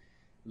terms of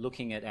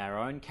looking at our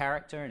own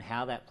character and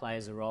how that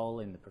plays a role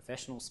in the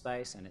professional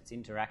space and its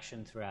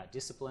interaction throughout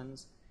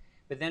disciplines.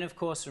 But then, of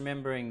course,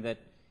 remembering that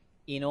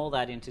in all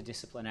that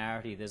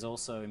interdisciplinarity, there's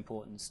also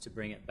importance to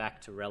bring it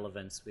back to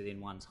relevance within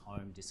one's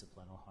home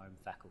discipline or home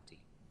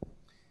faculty.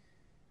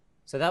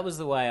 So that was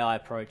the way I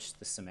approached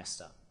the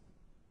semester.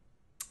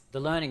 The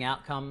learning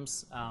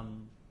outcomes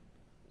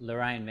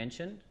Lorraine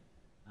mentioned,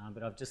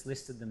 but I've just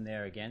listed them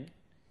there again.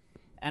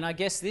 And I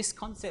guess this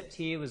concept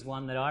here was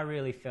one that I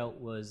really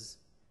felt was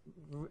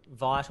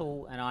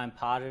vital, and I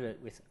imparted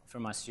it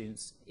from my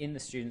students, in the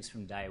students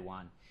from day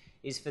one,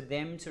 is for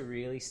them to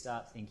really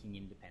start thinking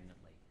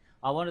independently.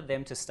 I wanted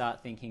them to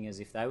start thinking as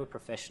if they were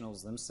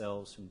professionals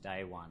themselves from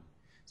day one.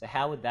 So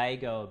how would they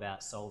go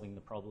about solving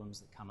the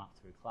problems that come up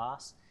through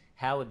class?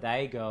 How would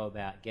they go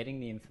about getting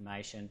the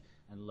information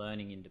and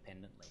learning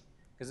independently?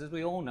 Because as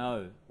we all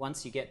know,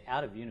 once you get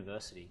out of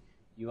university,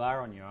 you are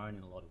on your own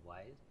in a lot of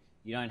ways.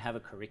 You don't have a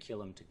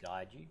curriculum to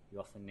guide you. You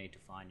often need to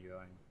find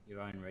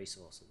your own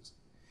resources.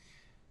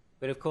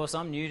 But of course,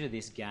 I'm new to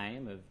this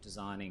game of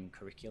designing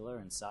curricula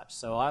and such,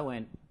 so I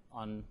went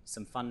on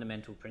some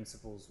fundamental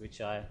principles which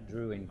I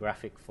drew in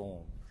graphic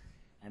form.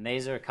 And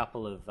these are a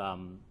couple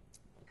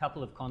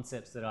of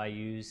concepts that I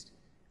used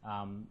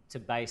to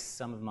base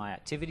some of my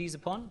activities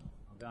upon.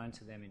 I'll go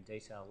into them in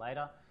detail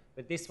later.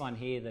 But this one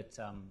here that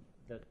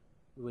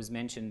was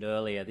mentioned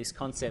earlier, this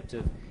concept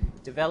of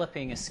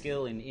developing a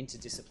skill in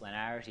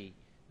interdisciplinarity,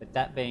 but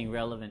that being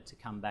relevant to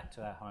come back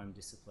to our home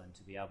discipline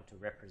to be able to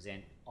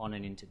represent on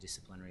an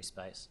interdisciplinary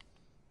space.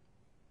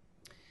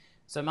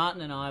 So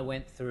Martin and I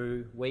went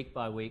through week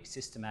by week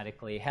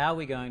systematically how are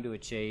we going to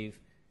achieve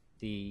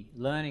the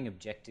learning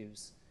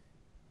objectives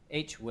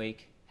each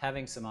week,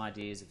 having some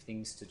ideas of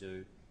things to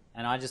do,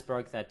 and I just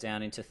broke that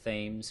down into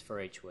themes for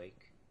each week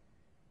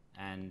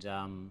and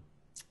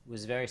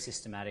was very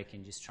systematic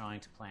in just trying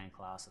to plan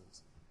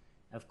classes.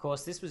 Of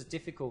course, this was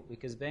difficult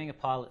because being a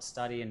pilot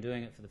study and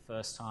doing it for the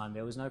first time,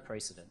 there was no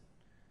precedent.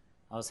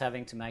 I was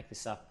having to make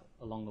this up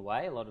along the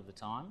way a lot of the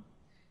time,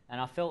 and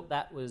I felt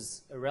that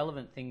was a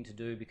relevant thing to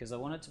do because I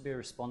wanted to be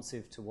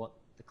responsive to what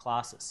the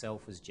class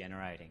itself was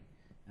generating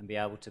and be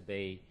able to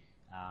be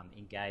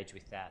engaged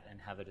with that and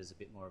have it as a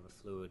bit more of a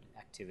fluid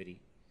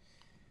activity.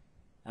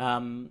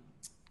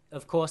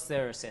 Of course,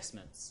 there are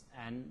assessments,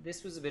 and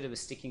this was a bit of a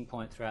sticking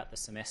point throughout the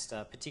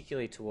semester,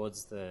 particularly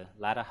towards the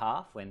latter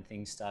half when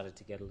things started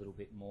to get a little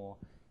bit more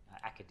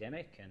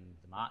academic and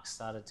the marks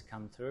started to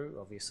come through.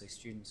 Obviously,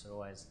 students are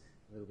always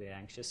a little bit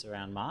anxious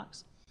around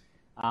marks.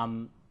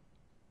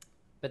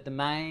 But the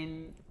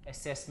main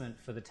assessment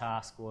for the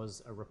task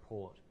was a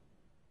report.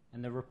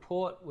 And the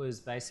report was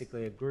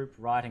basically a group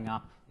writing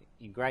up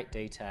in great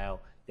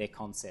detail their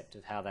concept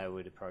of how they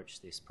would approach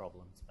this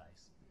problem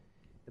space.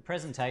 The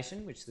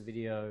presentation, which the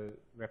video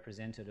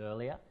represented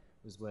earlier,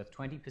 was worth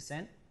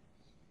 20%.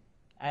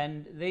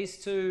 And these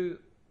two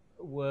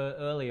were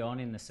early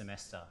on in the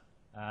semester.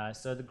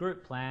 So the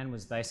group plan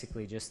was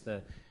basically just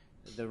the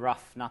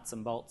rough nuts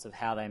and bolts of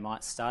how they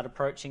might start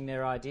approaching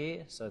their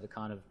idea, so the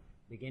kind of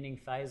beginning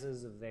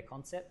phases of their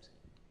concept.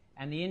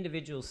 And the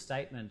individual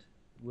statement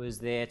was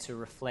there to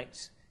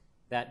reflect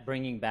that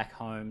bringing back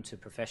home to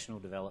professional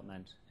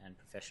development and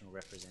professional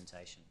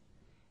representation.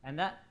 And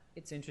that,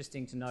 it's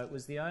interesting to note,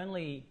 was the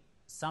only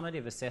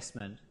summative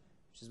assessment,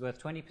 which is worth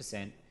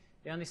 20%,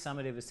 the only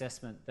summative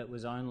assessment that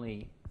was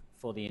only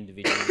for the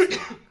individual.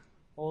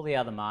 All the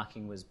other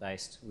marking was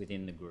based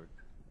within the group.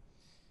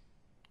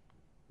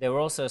 There were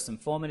also some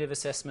formative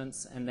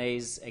assessments, and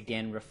these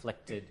again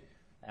reflected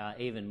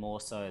even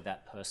more so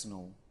that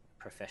personal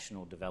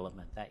professional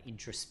development, that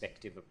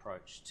introspective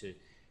approach to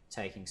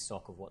taking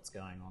stock of what's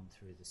going on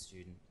through the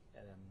student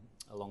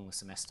along the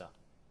semester.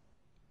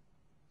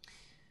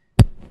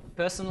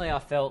 Personally, I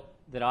felt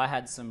that I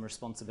had some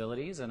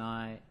responsibilities, and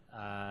I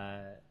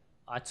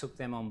took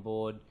them on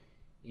board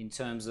in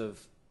terms of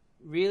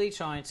really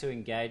trying to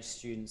engage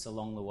students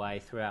along the way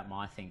throughout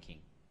my thinking.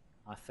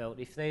 I felt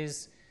if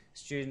these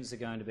students are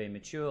going to be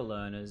mature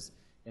learners,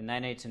 then they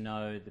need to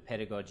know the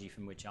pedagogy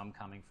from which I'm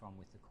coming from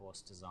with the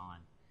course design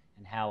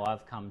and how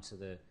I've come to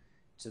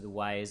the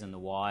ways and the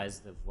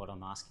whys of what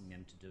I'm asking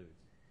them to do.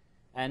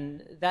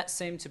 And that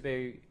seemed to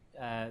be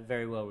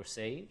very well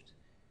received.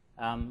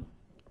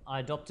 I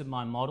adopted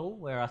my model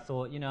where I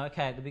thought,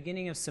 okay, at the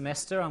beginning of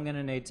semester I'm going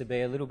to need to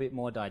be a little bit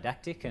more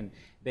didactic and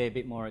be a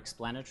bit more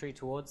explanatory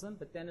towards them,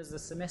 but then as the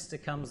semester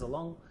comes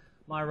along,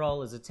 my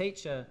role as a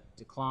teacher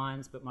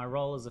declines, but my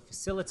role as a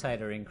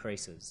facilitator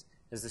increases.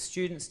 As the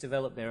students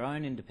develop their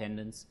own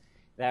independence,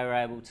 they were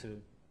able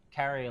to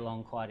carry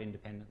along quite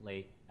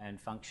independently and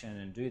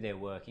function and do their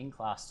work in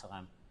class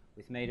time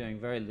with me doing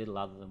very little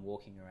other than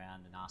walking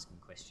around and asking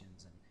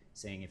questions and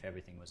seeing if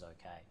everything was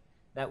okay.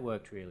 That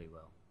worked really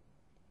well.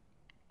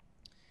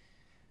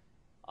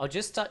 I'll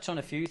just touch on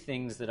a few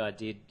things that I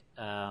did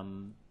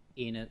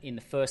in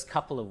the first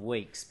couple of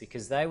weeks,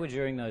 because they were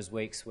during those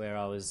weeks where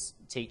I was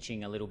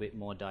teaching a little bit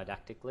more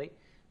didactically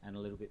and a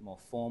little bit more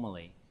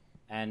formally,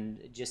 and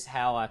just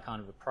how I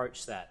kind of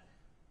approached that.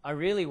 I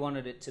really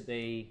wanted it to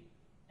be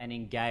an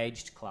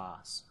engaged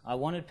class. I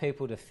wanted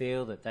people to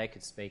feel that they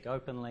could speak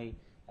openly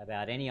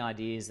about any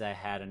ideas they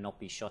had and not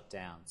be shot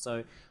down.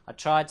 So I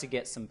tried to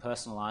get some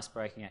personal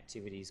ice-breaking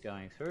activities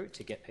going through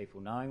to get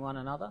people knowing one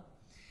another.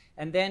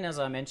 And then, as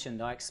I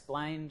mentioned, I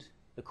explained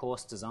the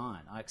course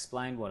design. I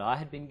explained what I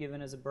had been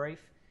given as a brief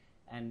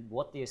and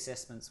what the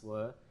assessments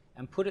were,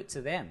 and put it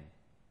to them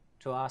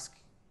to ask,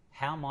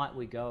 how might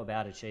we go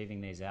about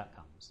achieving these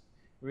outcomes?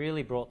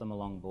 Really brought them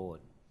along board.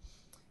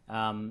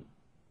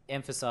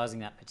 Emphasising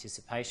that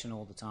participation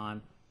all the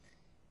time,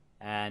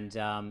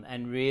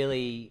 and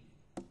really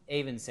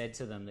even said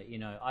to them that,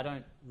 I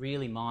don't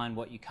really mind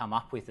what you come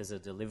up with as a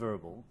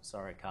deliverable.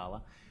 Sorry,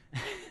 Carla.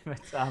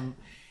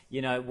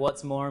 But,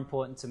 what's more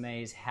important to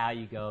me is how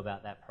you go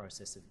about that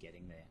process of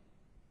getting there.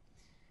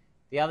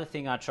 The other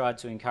thing I tried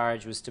to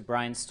encourage was to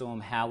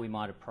brainstorm how we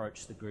might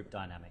approach the group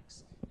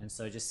dynamics. And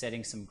so just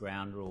setting some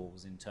ground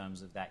rules in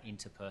terms of that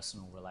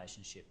interpersonal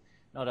relationship,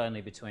 not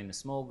only between the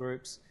small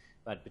groups,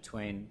 but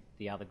between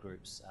the other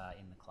groups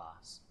in the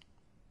class.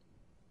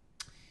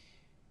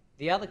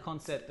 The other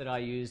concept that I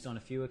used on a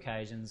few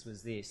occasions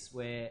was this,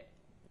 where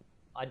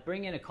I'd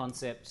bring in a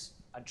concept,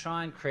 I'd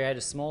try and create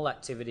a small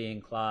activity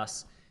in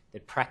class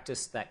that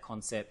practiced that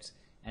concept,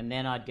 and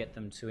then I'd get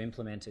them to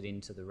implement it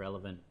into the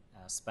relevant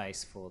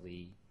space for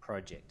the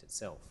project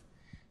itself.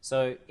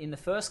 So in the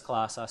first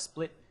class, I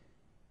split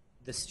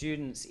the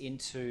students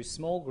into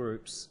small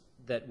groups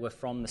that were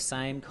from the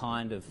same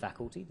kind of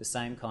faculty, the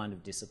same kind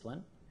of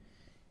discipline,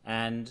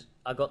 and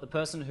I got the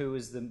person who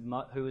was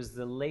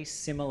the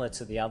least similar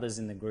to the others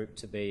in the group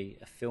to be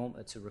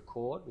to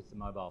record with the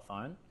mobile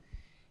phone.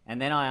 And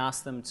then I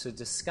asked them to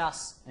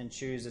discuss and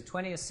choose a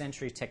 20th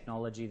century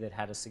technology that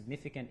had a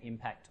significant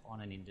impact on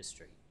an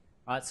industry.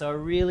 Right, so a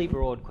really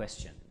broad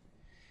question.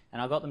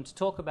 And I got them to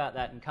talk about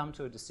that and come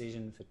to a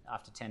decision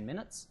after 10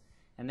 minutes.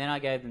 And then I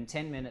gave them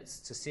 10 minutes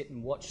to sit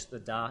and watch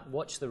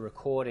the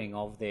recording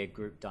of their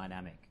group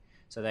dynamic,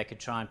 so they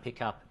could try and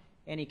pick up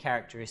any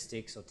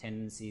characteristics or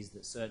tendencies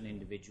that certain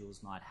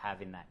individuals might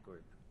have in that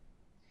group.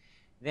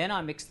 Then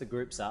I mixed the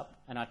groups up,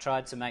 and I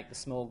tried to make the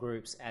small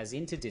groups as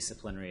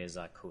interdisciplinary as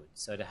I could,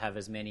 so to have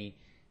as many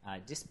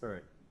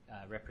disparate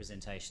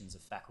representations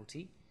of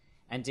faculty,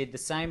 and did the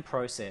same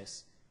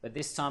process, but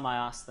this time I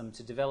asked them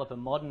to develop a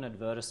modern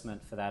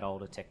advertisement for that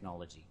older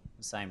technology,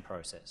 the same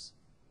process.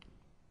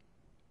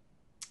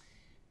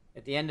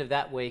 At the end of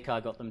that week,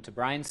 I got them to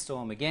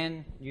brainstorm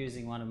again,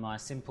 using one of my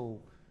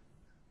simple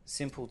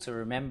to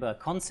remember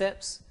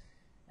concepts,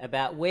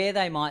 about where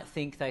they might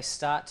think they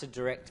start to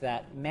direct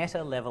that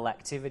meta-level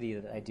activity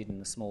that they did in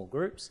the small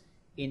groups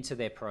into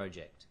their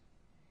project.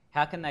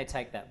 How can they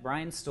take that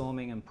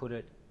brainstorming and put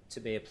it to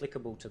be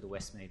applicable to the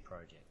Westmead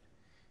project?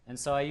 And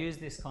so I use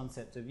this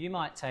concept of, you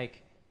might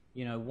take,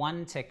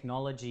 one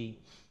technology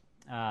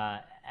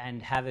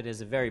and have it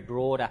as a very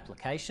broad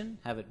application,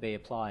 have it be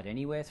applied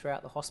anywhere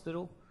throughout the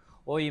hospital,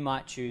 or you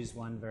might choose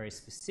one very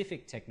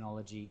specific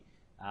technology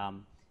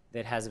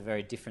that has a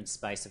very different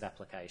space of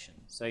application.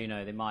 So,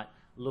 they might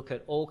look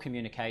at all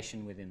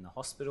communication within the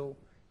hospital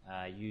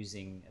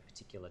using a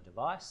particular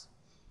device,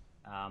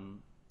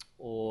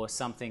 or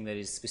something that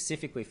is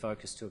specifically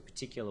focused to a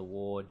particular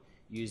ward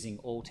using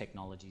all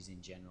technologies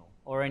in general,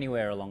 or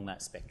anywhere along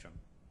that spectrum.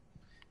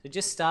 So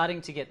just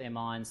starting to get their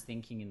minds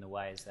thinking in the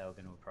ways they were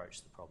going to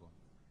approach the problem.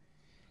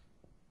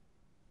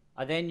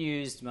 I then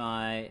used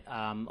my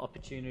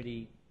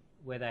opportunity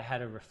where they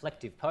had a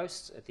reflective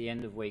post at the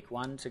end of week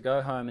 1 to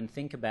go home and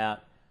think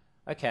about,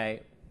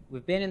 okay,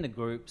 we've been in the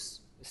groups,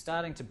 we're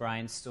starting to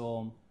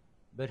brainstorm,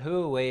 but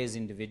who are we as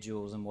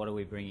individuals and what are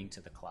we bringing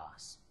to the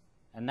class?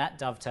 And that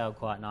dovetailed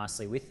quite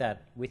nicely with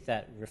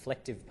that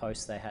reflective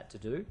post they had to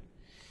do.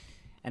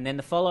 And then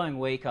the following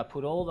week, I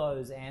put all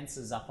those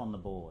answers up on the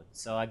board.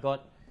 So I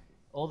got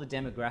all the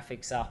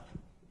demographics up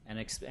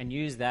and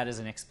used that as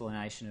an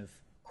explanation of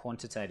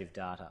quantitative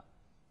data.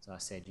 So I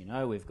said, you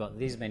know, we've got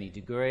these many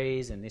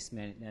degrees and this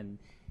many, and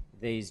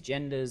these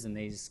genders and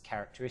these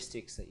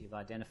characteristics that you've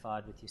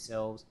identified with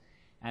yourselves,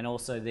 and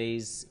also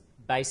these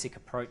basic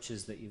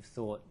approaches that you've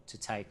thought to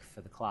take for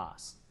the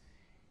class.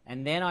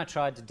 And then I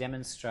tried to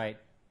demonstrate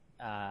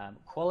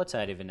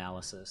qualitative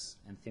analysis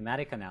and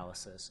thematic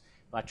analysis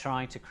by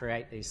trying to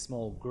create these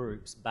small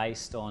groups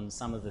based on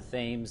some of the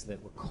themes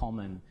that were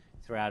common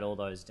throughout all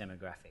those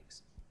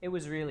demographics. It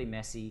was really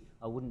messy.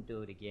 I wouldn't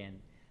do it again.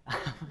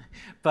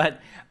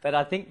 but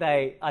I think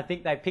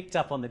they picked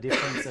up on the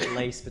difference at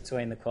least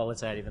between the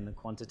qualitative and the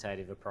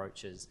quantitative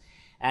approaches.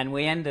 And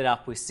we ended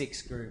up with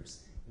 6 groups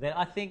that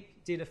I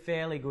think did a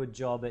fairly good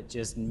job at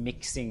just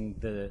mixing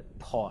the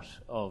pot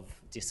of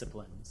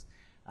disciplines,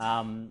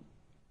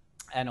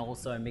 and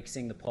also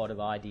mixing the pot of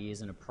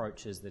ideas and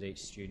approaches that each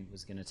student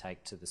was going to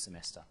take to the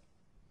semester.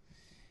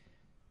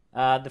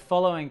 The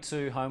following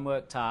 2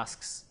 homework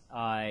tasks,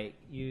 I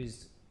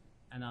used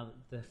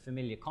the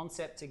familiar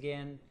concept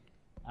again,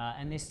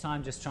 and this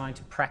time just trying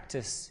to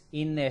practice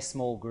in their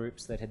small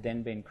groups that had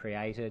then been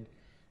created,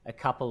 a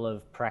couple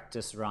of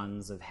practice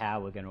runs of how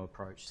we're going to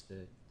approach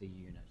the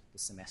unit, the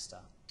semester.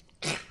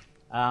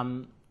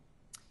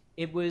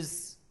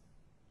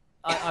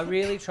 I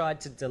really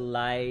tried to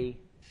delay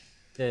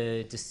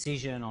the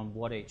decision on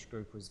what each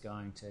group was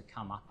going to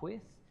come up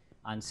with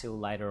until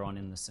later on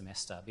in the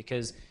semester,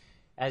 because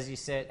as you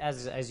said,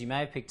 as you may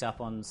have picked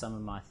up on some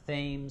of my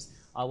themes,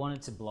 I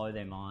wanted to blow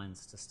their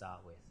minds to start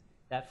with.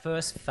 That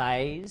first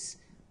phase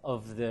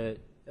of the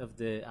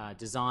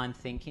design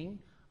thinking,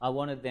 I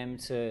wanted them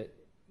to,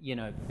 you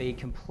know, be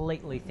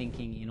completely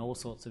thinking in all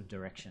sorts of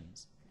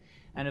directions.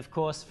 And of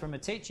course, from a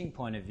teaching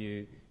point of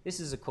view, this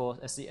is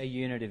a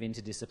unit of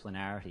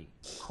interdisciplinarity.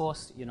 Of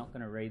course, you're not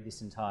going to read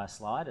this entire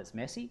slide, it's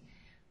messy,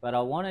 but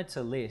I wanted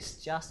to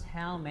list just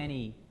how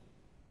many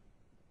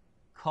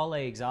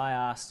colleagues I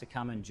asked to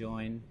come and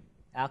join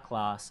our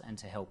class and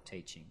to help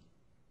teaching.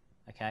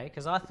 Okay,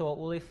 because I thought,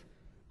 well, if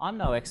I'm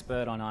no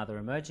expert on either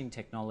emerging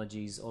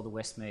technologies or the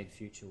Westmead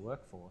future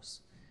workforce,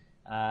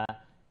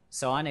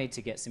 so I need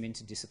to get some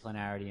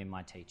interdisciplinarity in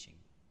my teaching.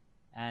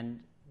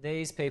 And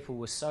these people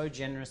were so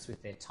generous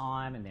with their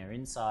time and their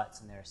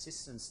insights and their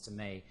assistance to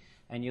me.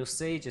 And you'll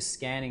see, just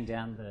scanning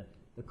down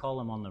the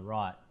column on the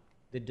right,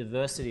 the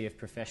diversity of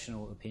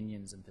professional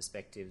opinions and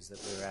perspectives that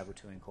we were able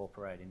to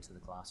incorporate into the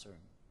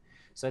classroom.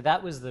 So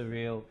that was the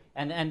real,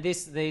 and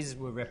these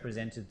were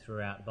represented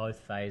throughout both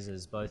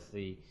phases, both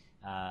the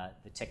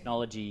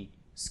technology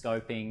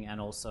scoping and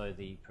also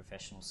the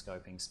professional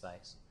scoping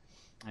space.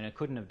 And I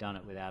couldn't have done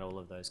it without all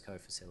of those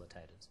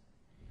co-facilitators.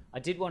 I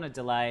did want to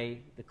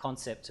delay the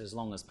concept as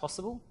long as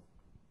possible.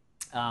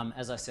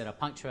 As I said, I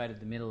punctuated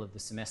the middle of the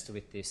semester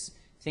with this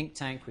think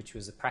tank, which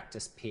was a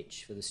practice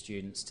pitch for the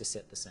students to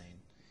set the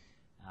scene.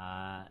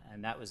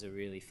 And that was a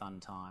really fun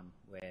time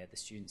where the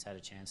students had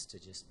a chance to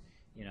just,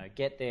 you know,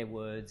 get their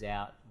words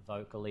out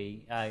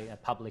vocally,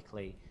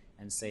 publicly,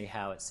 and see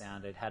how it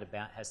sounded, had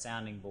a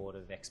sounding board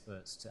of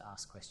experts to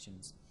ask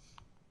questions.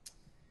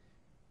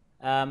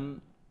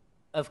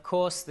 Of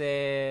course,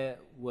 there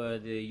were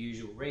the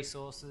usual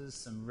resources,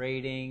 some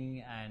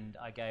reading, and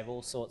I gave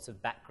all sorts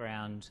of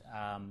background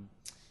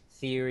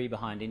theory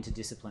behind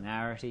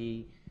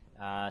interdisciplinarity,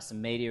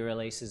 some media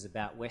releases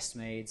about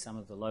Westmead, some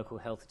of the local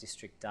health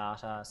district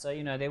data. So,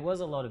 you know, there was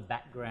a lot of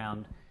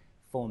background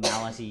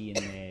formality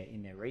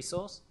in their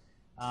resource.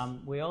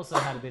 We also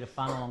had a bit of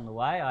fun along the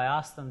way. I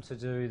asked them to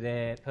do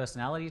their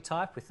personality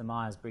type with the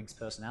Myers-Briggs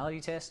personality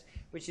test,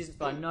 which is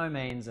by no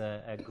means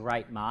a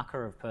great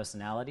marker of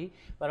personality,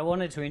 but I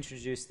wanted to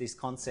introduce this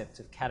concept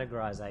of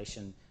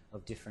categorization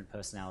of different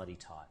personality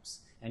types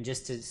and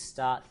just to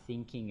start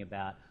thinking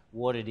about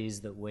what it is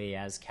that we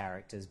as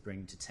characters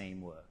bring to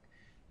teamwork.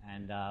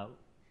 And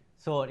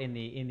thought in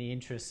the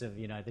interest of,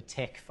 you know, the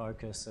tech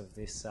focus of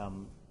this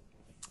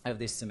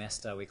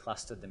semester, we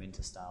clustered them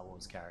into Star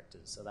Wars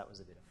characters, so that was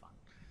a bit of fun.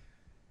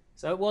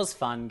 So it was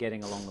fun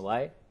getting along the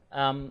way.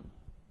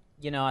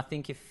 You know, I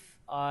think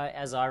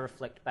as I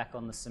reflect back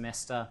on the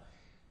semester,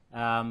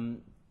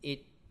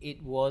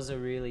 it was a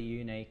really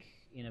unique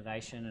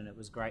innovation and it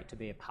was great to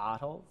be a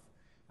part of.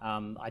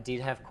 I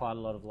did have quite a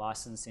lot of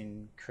license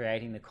in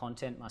creating the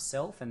content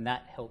myself, and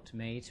that helped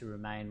me to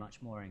remain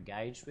much more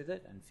engaged with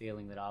it and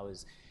feeling that I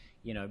was,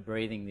 you know,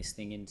 breathing this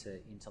thing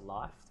into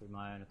life through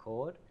my own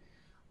accord.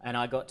 And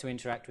I got to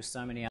interact with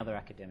so many other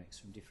academics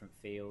from different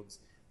fields,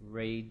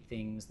 read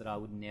things that I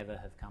would never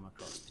have come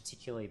across,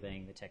 particularly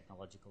being the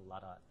technological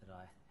Luddite that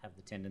I have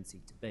the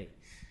tendency to be.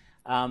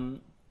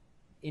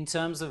 In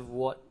terms of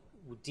what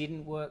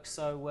didn't work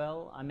so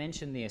well, I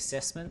mentioned the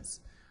assessments.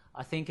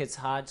 I think it's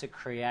hard to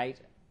create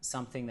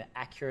something that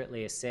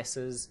accurately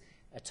assesses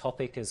a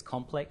topic as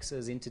complex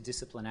as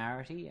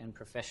interdisciplinarity and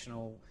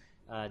professional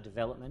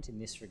development in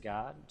this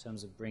regard, in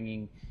terms of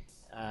bringing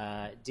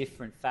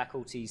different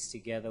faculties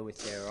together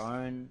with their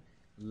own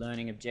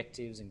learning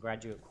objectives and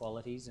graduate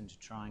qualities, and to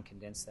try and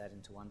condense that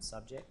into one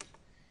subject.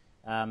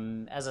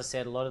 As I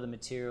said, a lot of the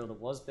material that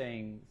was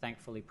being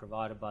thankfully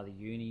provided by the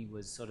uni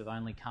was sort of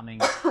only coming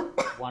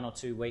 1 or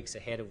 2 weeks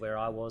ahead of where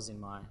I was in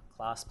my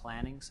class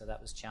planning, so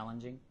that was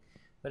challenging.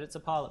 But it's a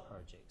pilot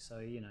project, so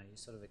you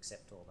sort of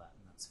accept all that,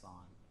 and that's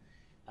fine.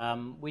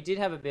 We did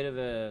have a bit of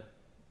a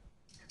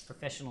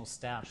professional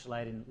stoush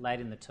late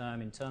in the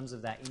term in terms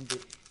of that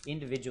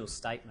individual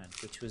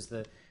statement, which was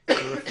the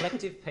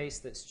reflective piece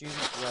that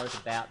students wrote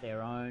about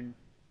their own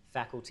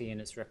faculty and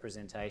its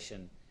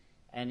representation,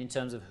 and in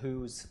terms of who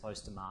was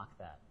supposed to mark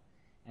that.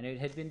 And it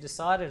had been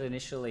decided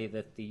initially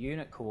that the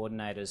unit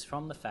coordinators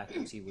from the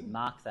faculty would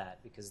mark that,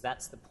 because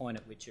that's the point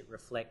at which it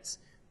reflects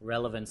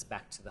relevance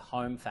back to the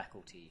home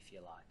faculty, if you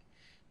like.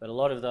 But a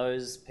lot of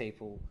those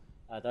people,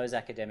 those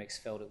academics,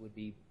 felt it would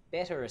be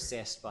better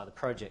assessed by the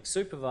project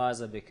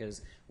supervisor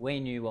because we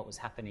knew what was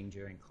happening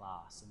during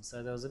class. And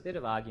so there was a bit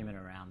of argument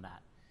around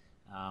that,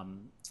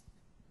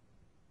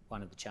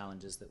 one of the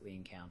challenges that we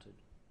encountered.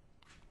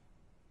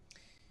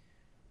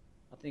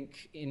 I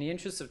think in the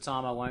interest of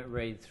time, I won't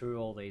read through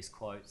all these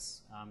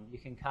quotes. You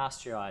can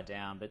cast your eye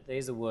down, but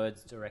these are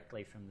words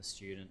directly from the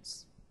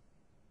students.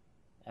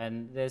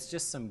 And there's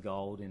just some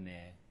gold in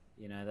there.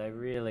 They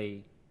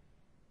really,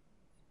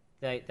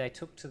 they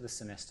took to the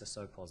semester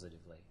so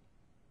positively.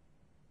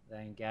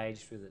 They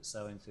engaged with it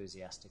so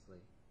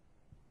enthusiastically.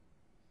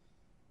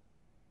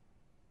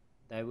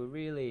 They were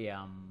really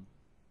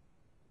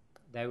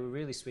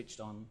switched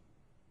on,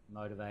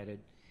 motivated,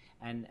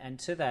 and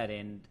to that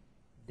end,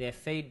 their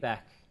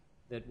feedback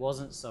that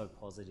wasn't so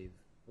positive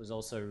was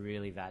also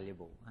really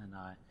valuable, and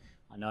I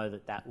know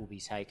that will be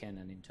taken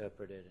and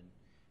interpreted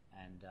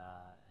and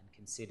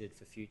considered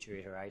for future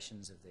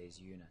iterations of these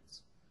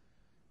units.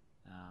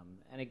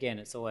 And again,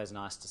 it's always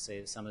nice to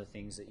see that some of the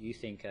things that you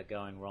think are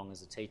going wrong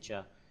as a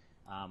teacher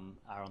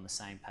are on the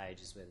same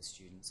page as where the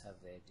students have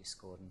their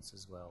discordance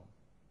as well.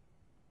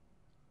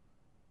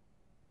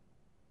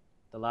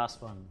 The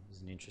last one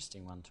is an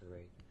interesting one to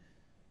read,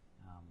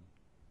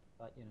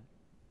 but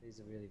these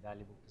are really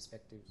valuable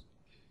perspectives.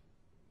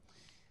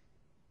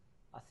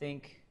 I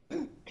think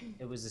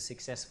it was a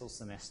successful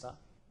semester.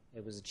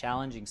 It was a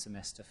challenging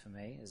semester for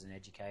me as an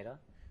educator,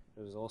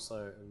 but it was also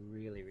a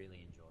really,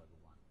 really enjoyable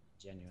one.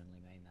 I genuinely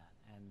mean that.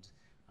 And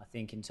I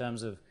think in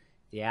terms of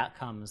the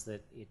outcomes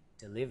that it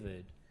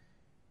delivered,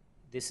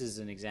 this is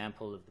an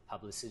example of the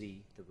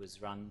publicity that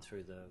was run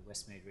through the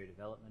Westmead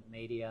Redevelopment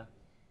media.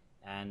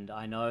 And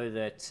I know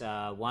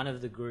that one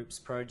of the group's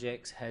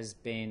projects has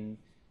been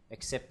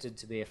accepted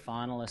to be a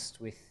finalist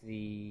with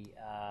the,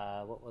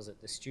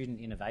 the Student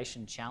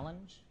Innovation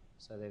Challenge.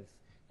 So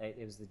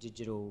it was the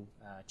digital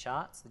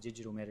charts, the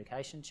digital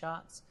medication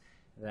charts.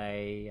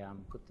 They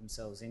put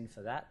themselves in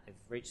for that. They've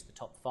reached the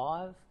top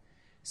 5.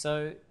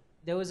 So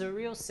there was a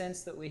real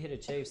sense that we had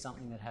achieved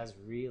something that has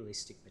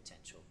realistic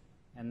potential,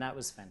 and that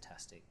was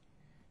fantastic.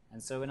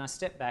 And so when I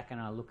step back and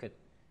I look at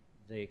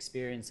the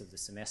experience of the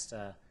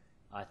semester,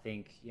 I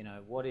think,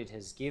 what it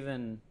has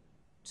given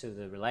to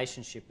the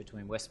relationship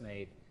between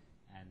Westmead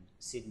and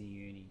Sydney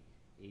Uni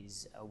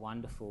is a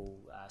wonderful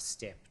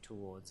step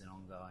towards an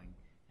ongoing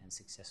and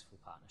successful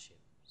partnership.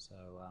 So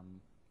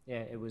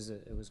yeah, it was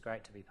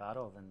great to be part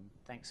of, and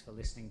thanks for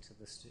listening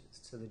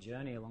to the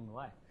journey along the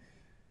way.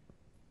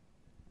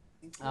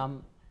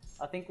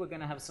 I think we're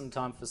going to have some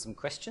time for some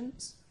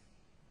questions.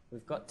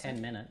 We've got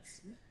 10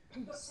 minutes.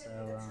 We've got 10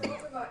 minutes. So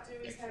what we might do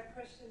is have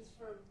questions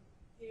from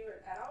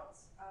here at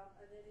adults,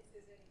 and then if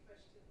there's any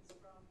questions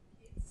from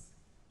kids,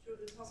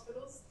 children's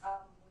hospitals,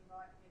 we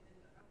might get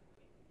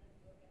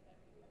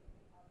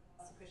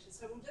ask questions.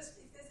 So we'll just,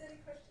 if there's any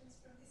questions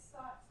from this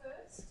site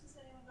first, has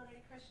anyone got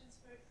any questions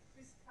for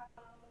Chris,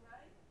 Carla, or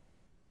Lorraine?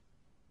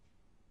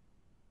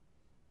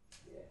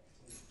 Yeah.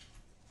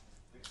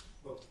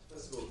 Well,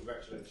 first of all,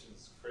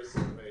 congratulations, Chris. I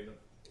mean,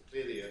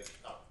 clearly,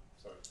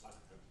 sorry.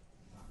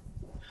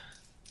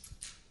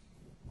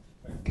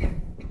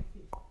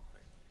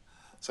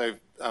 So,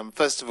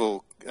 first of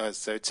all,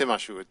 so Tim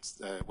Usherwood,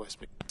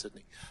 Westmead,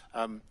 Sydney.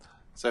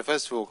 So,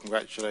 first of all,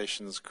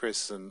 congratulations,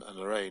 Chris and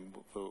Lorraine,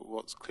 for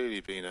what's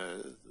clearly been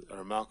a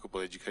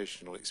remarkable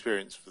educational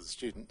experience for the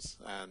students.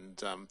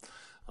 And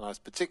I was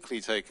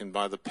particularly taken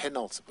by the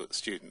penultimate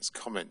student's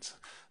comment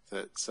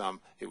that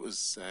it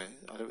was,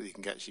 I don't know if you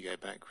can actually go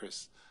back,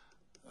 Chris.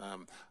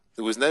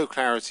 There was no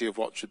clarity of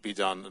what should be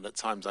done, and at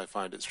times I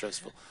find it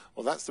stressful.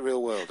 Well, that's the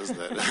real world, isn't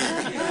it?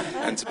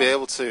 And to be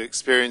able to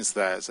experience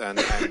that and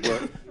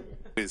work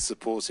with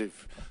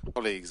supportive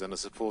colleagues and a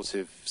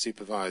supportive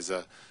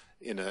supervisor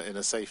in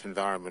a safe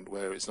environment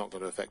where it's not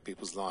going to affect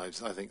people's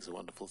lives, I think is a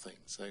wonderful thing.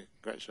 So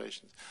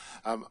congratulations.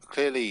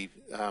 Clearly,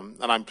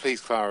 and I'm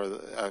pleased, Clara,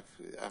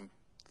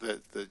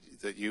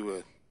 that you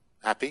were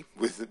happy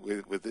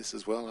with this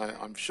as well.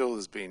 I'm sure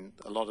there's been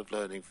a lot of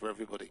learning for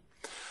everybody.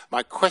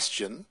 My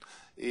question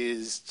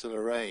is to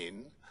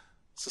Lorraine.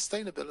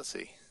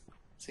 sustainability.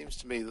 It seems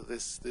to me that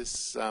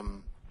this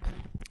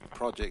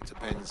project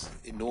depends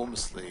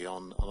enormously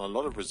on a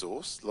lot of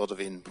resource, a lot of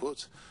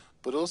input,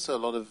 but also a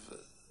lot of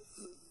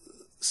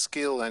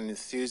skill and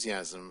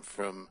enthusiasm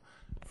from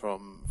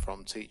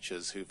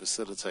teachers who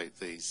facilitate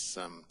these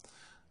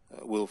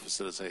will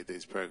facilitate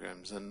these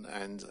programs, and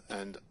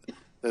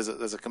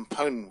there's a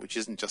component which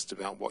isn't just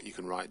about what you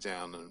can write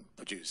down and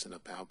produce in a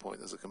PowerPoint.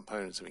 There's a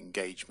component of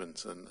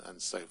engagement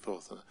and so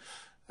forth,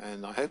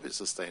 and I hope it's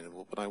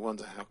sustainable. But I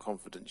wonder how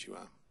confident you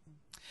are.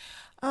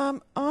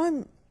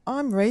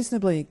 I'm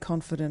reasonably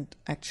confident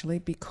actually,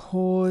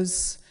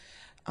 because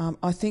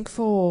I think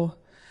for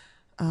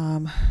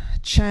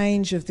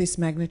change of this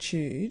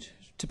magnitude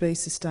to be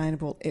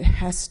sustainable, it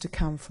has to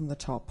come from the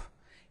top.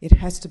 It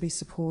has to be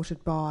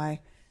supported by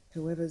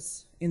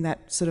whoever's in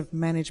that sort of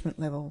management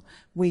level.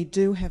 We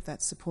do have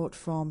that support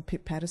from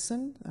Pip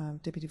Patterson,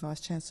 Deputy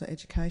Vice-Chancellor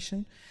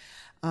Education.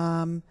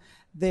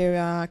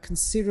 There are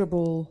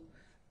considerable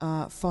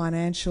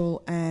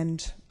financial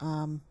and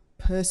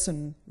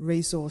person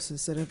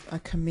resources that are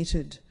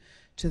committed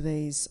to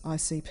these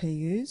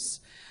ICPUs.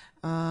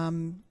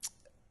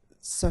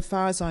 So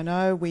far as I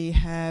know, we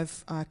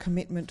have a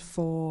commitment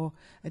for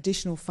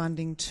additional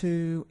funding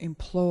to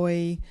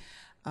employ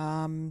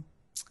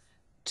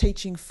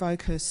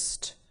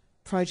teaching-focused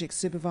project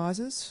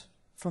supervisors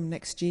from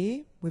next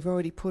year. We've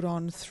already put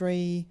on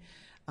 3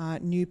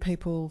 new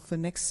people for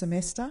next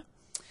semester.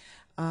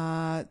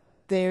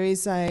 There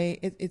is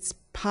it's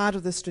part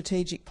of the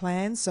strategic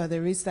plan, so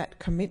there is that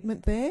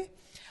commitment there.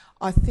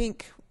 I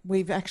think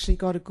we've actually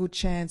got a good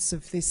chance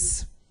of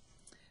this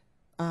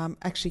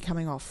actually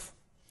coming off.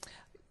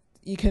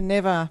 You can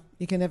never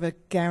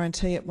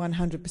guarantee it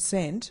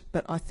 100%,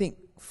 but I think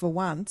for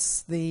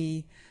once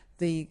the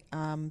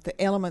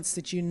elements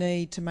that you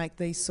need to make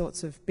these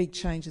sorts of big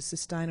changes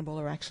sustainable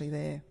are actually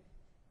there.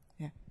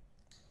 Yeah.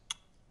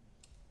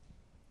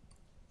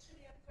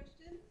 Any other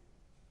questions?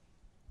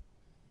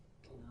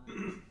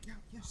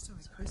 Yes, sorry,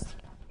 Chris.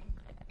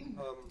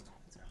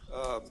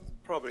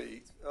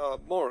 Probably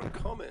more a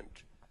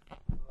comment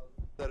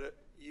that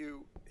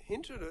you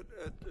hinted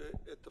at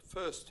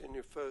in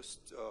your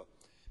first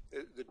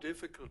the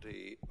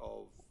difficulty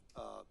of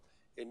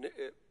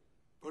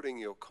putting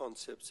your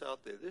concepts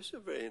out there. This is a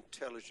very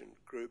intelligent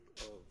group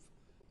of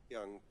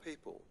young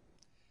people,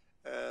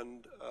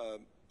 and I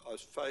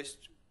was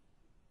faced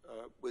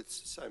with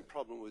the same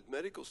problem with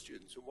medical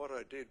students, and what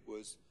I did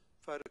was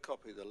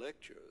photocopy the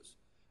lectures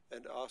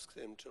and ask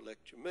them to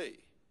lecture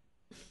me.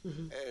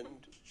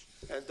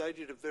 And they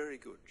did a very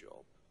good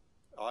job.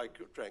 I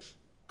drank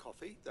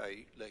coffee,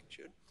 they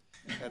lectured,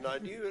 and I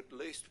knew at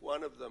least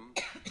one of them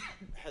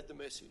had the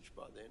message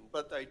by then,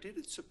 but they did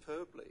it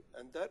superbly,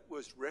 and that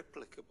was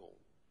replicable.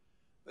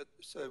 But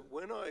so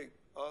when I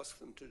asked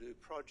them to do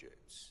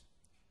projects,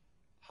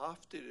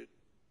 half did it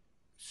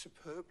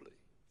superbly,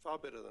 far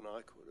better than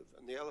I could have,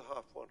 and the other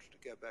half wanted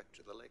to go back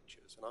to the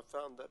lectures, and I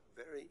found that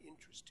very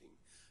interesting,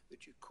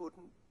 that you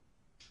couldn't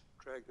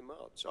drag them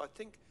out. So I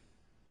think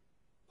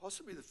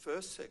possibly the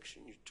first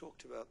section you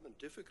talked about and the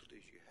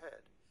difficulties you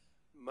had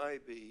may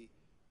be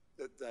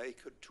that they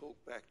could talk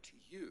back to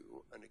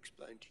you and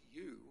explain to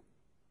you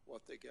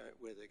what they're going,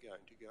 where they're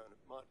going to go, and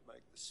it might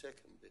make the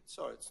second bit,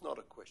 sorry, it's not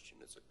a question,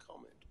 it's a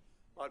comment,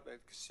 might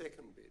make the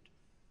second bit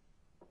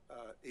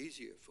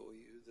easier for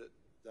you, that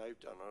they've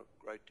done a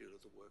great deal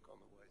of the work on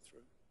the way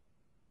through.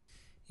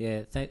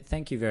 Yeah,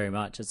 thank you very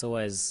much. It's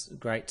always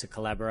great to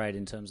collaborate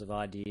in terms of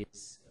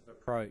ideas of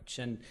approach,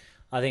 and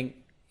I think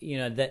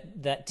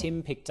that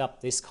Tim picked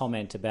up this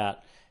comment about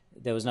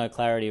there was no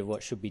clarity of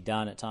what should be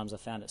done. At times I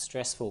found it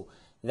stressful.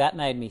 That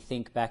made me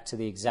think back to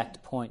the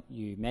exact point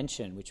you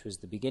mentioned, which was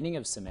the beginning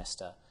of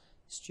semester.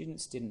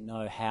 Students didn't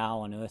know how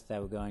on earth they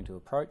were going to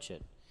approach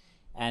it.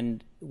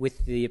 And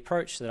with the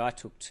approach that I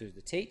took to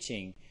the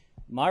teaching,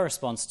 my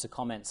response to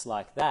comments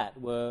like that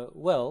were,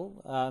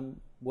 well,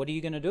 what are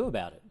you going to do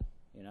about it?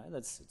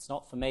 It's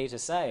not for me to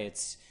say.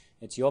 It's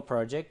your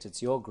project,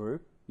 it's your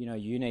group.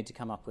 You need to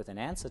come up with an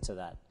answer to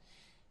that.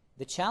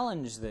 The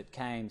challenge that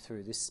came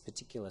through this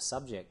particular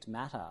subject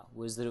matter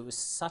was that it was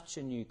such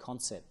a new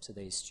concept to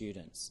these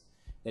students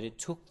that it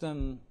took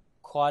them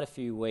quite a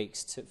few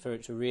weeks for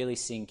it to really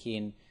sink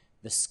in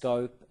the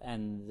scope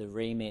and the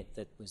remit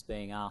that was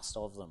being asked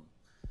of them.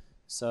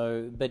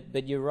 So,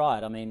 but you're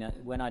right. I mean,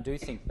 when I do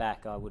think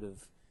back, I would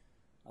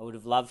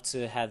have loved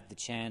to have the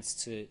chance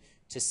to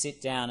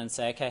sit down and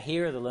say, okay,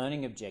 here are the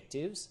learning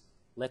objectives.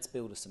 Let's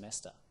build a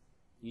semester.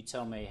 You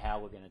tell me how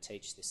we're going to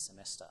teach this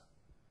semester,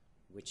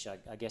 which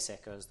I guess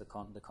echoes the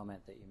comment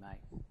that you make.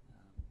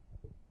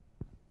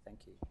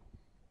 Thank you.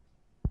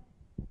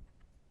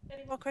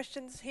 Any more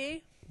questions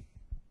here?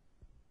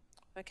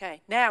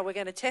 Okay, now we're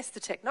going to test the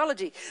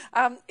technology.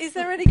 Is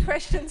there any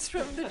questions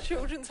from the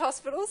children's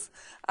hospitals?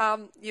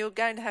 You're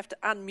going to have to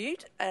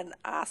unmute and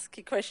ask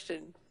your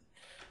question.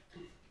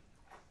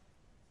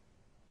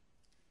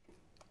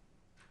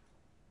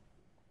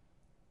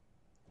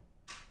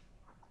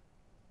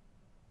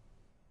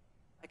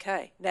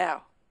 Okay,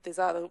 now there's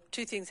either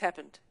two things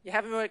happened. You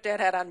haven't worked out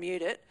how to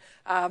unmute it,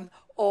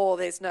 or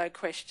there's no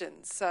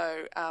questions.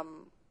 So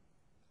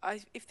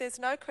if there's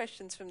no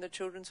questions from the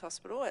Children's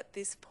Hospital at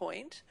this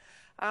point,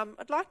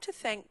 I'd like to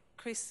thank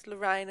Chris,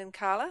 Lorraine and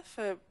Carla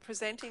for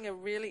presenting a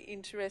really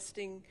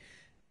interesting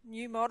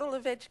new model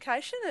of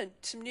education and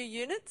some new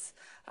units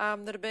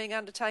that are being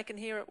undertaken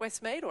here at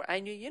Westmead, or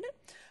a new unit.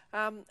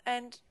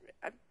 And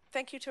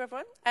thank you to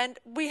everyone. And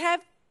we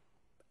have,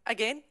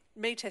 again,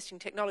 me testing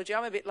technology.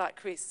 I'm a bit like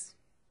Chris,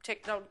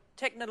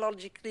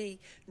 technologically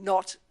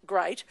not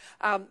great.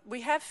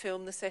 We have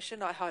filmed the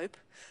session, I hope,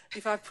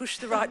 if I push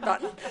the right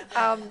button.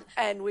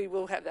 And we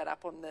will have that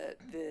up on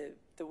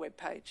the web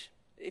page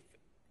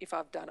if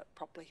I've done it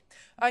properly.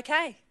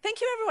 Okay,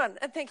 thank you everyone,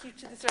 and thank you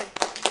to the three.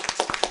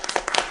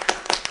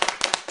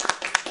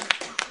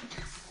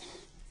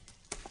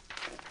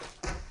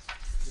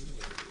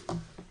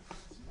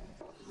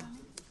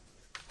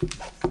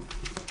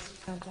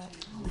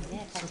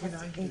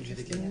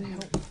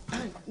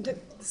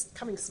 This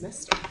coming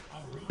semester.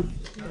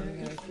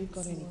 If you've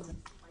got any.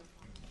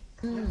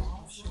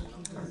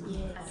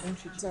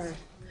 So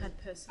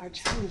our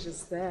challenge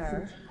is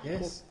there.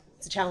 Yes. Well,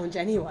 it's a challenge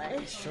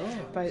anyway. Sure.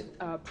 But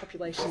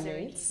population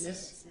needs.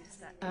 Yes.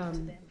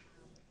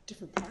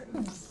 Different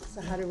partners.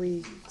 So how do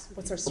we?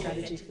 What's our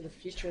strategy for the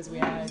future as we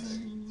add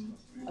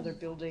other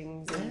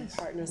buildings and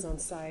partners on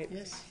site?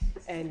 Yes.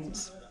 And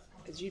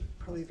as you'd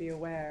probably be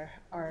aware,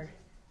 our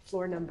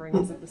floor numbering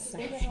isn't the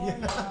same.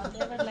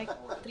 There were like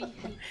 3.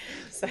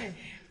 So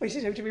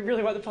do we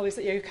really want the police?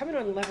 Yeah, you're coming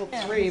on level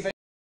 3, but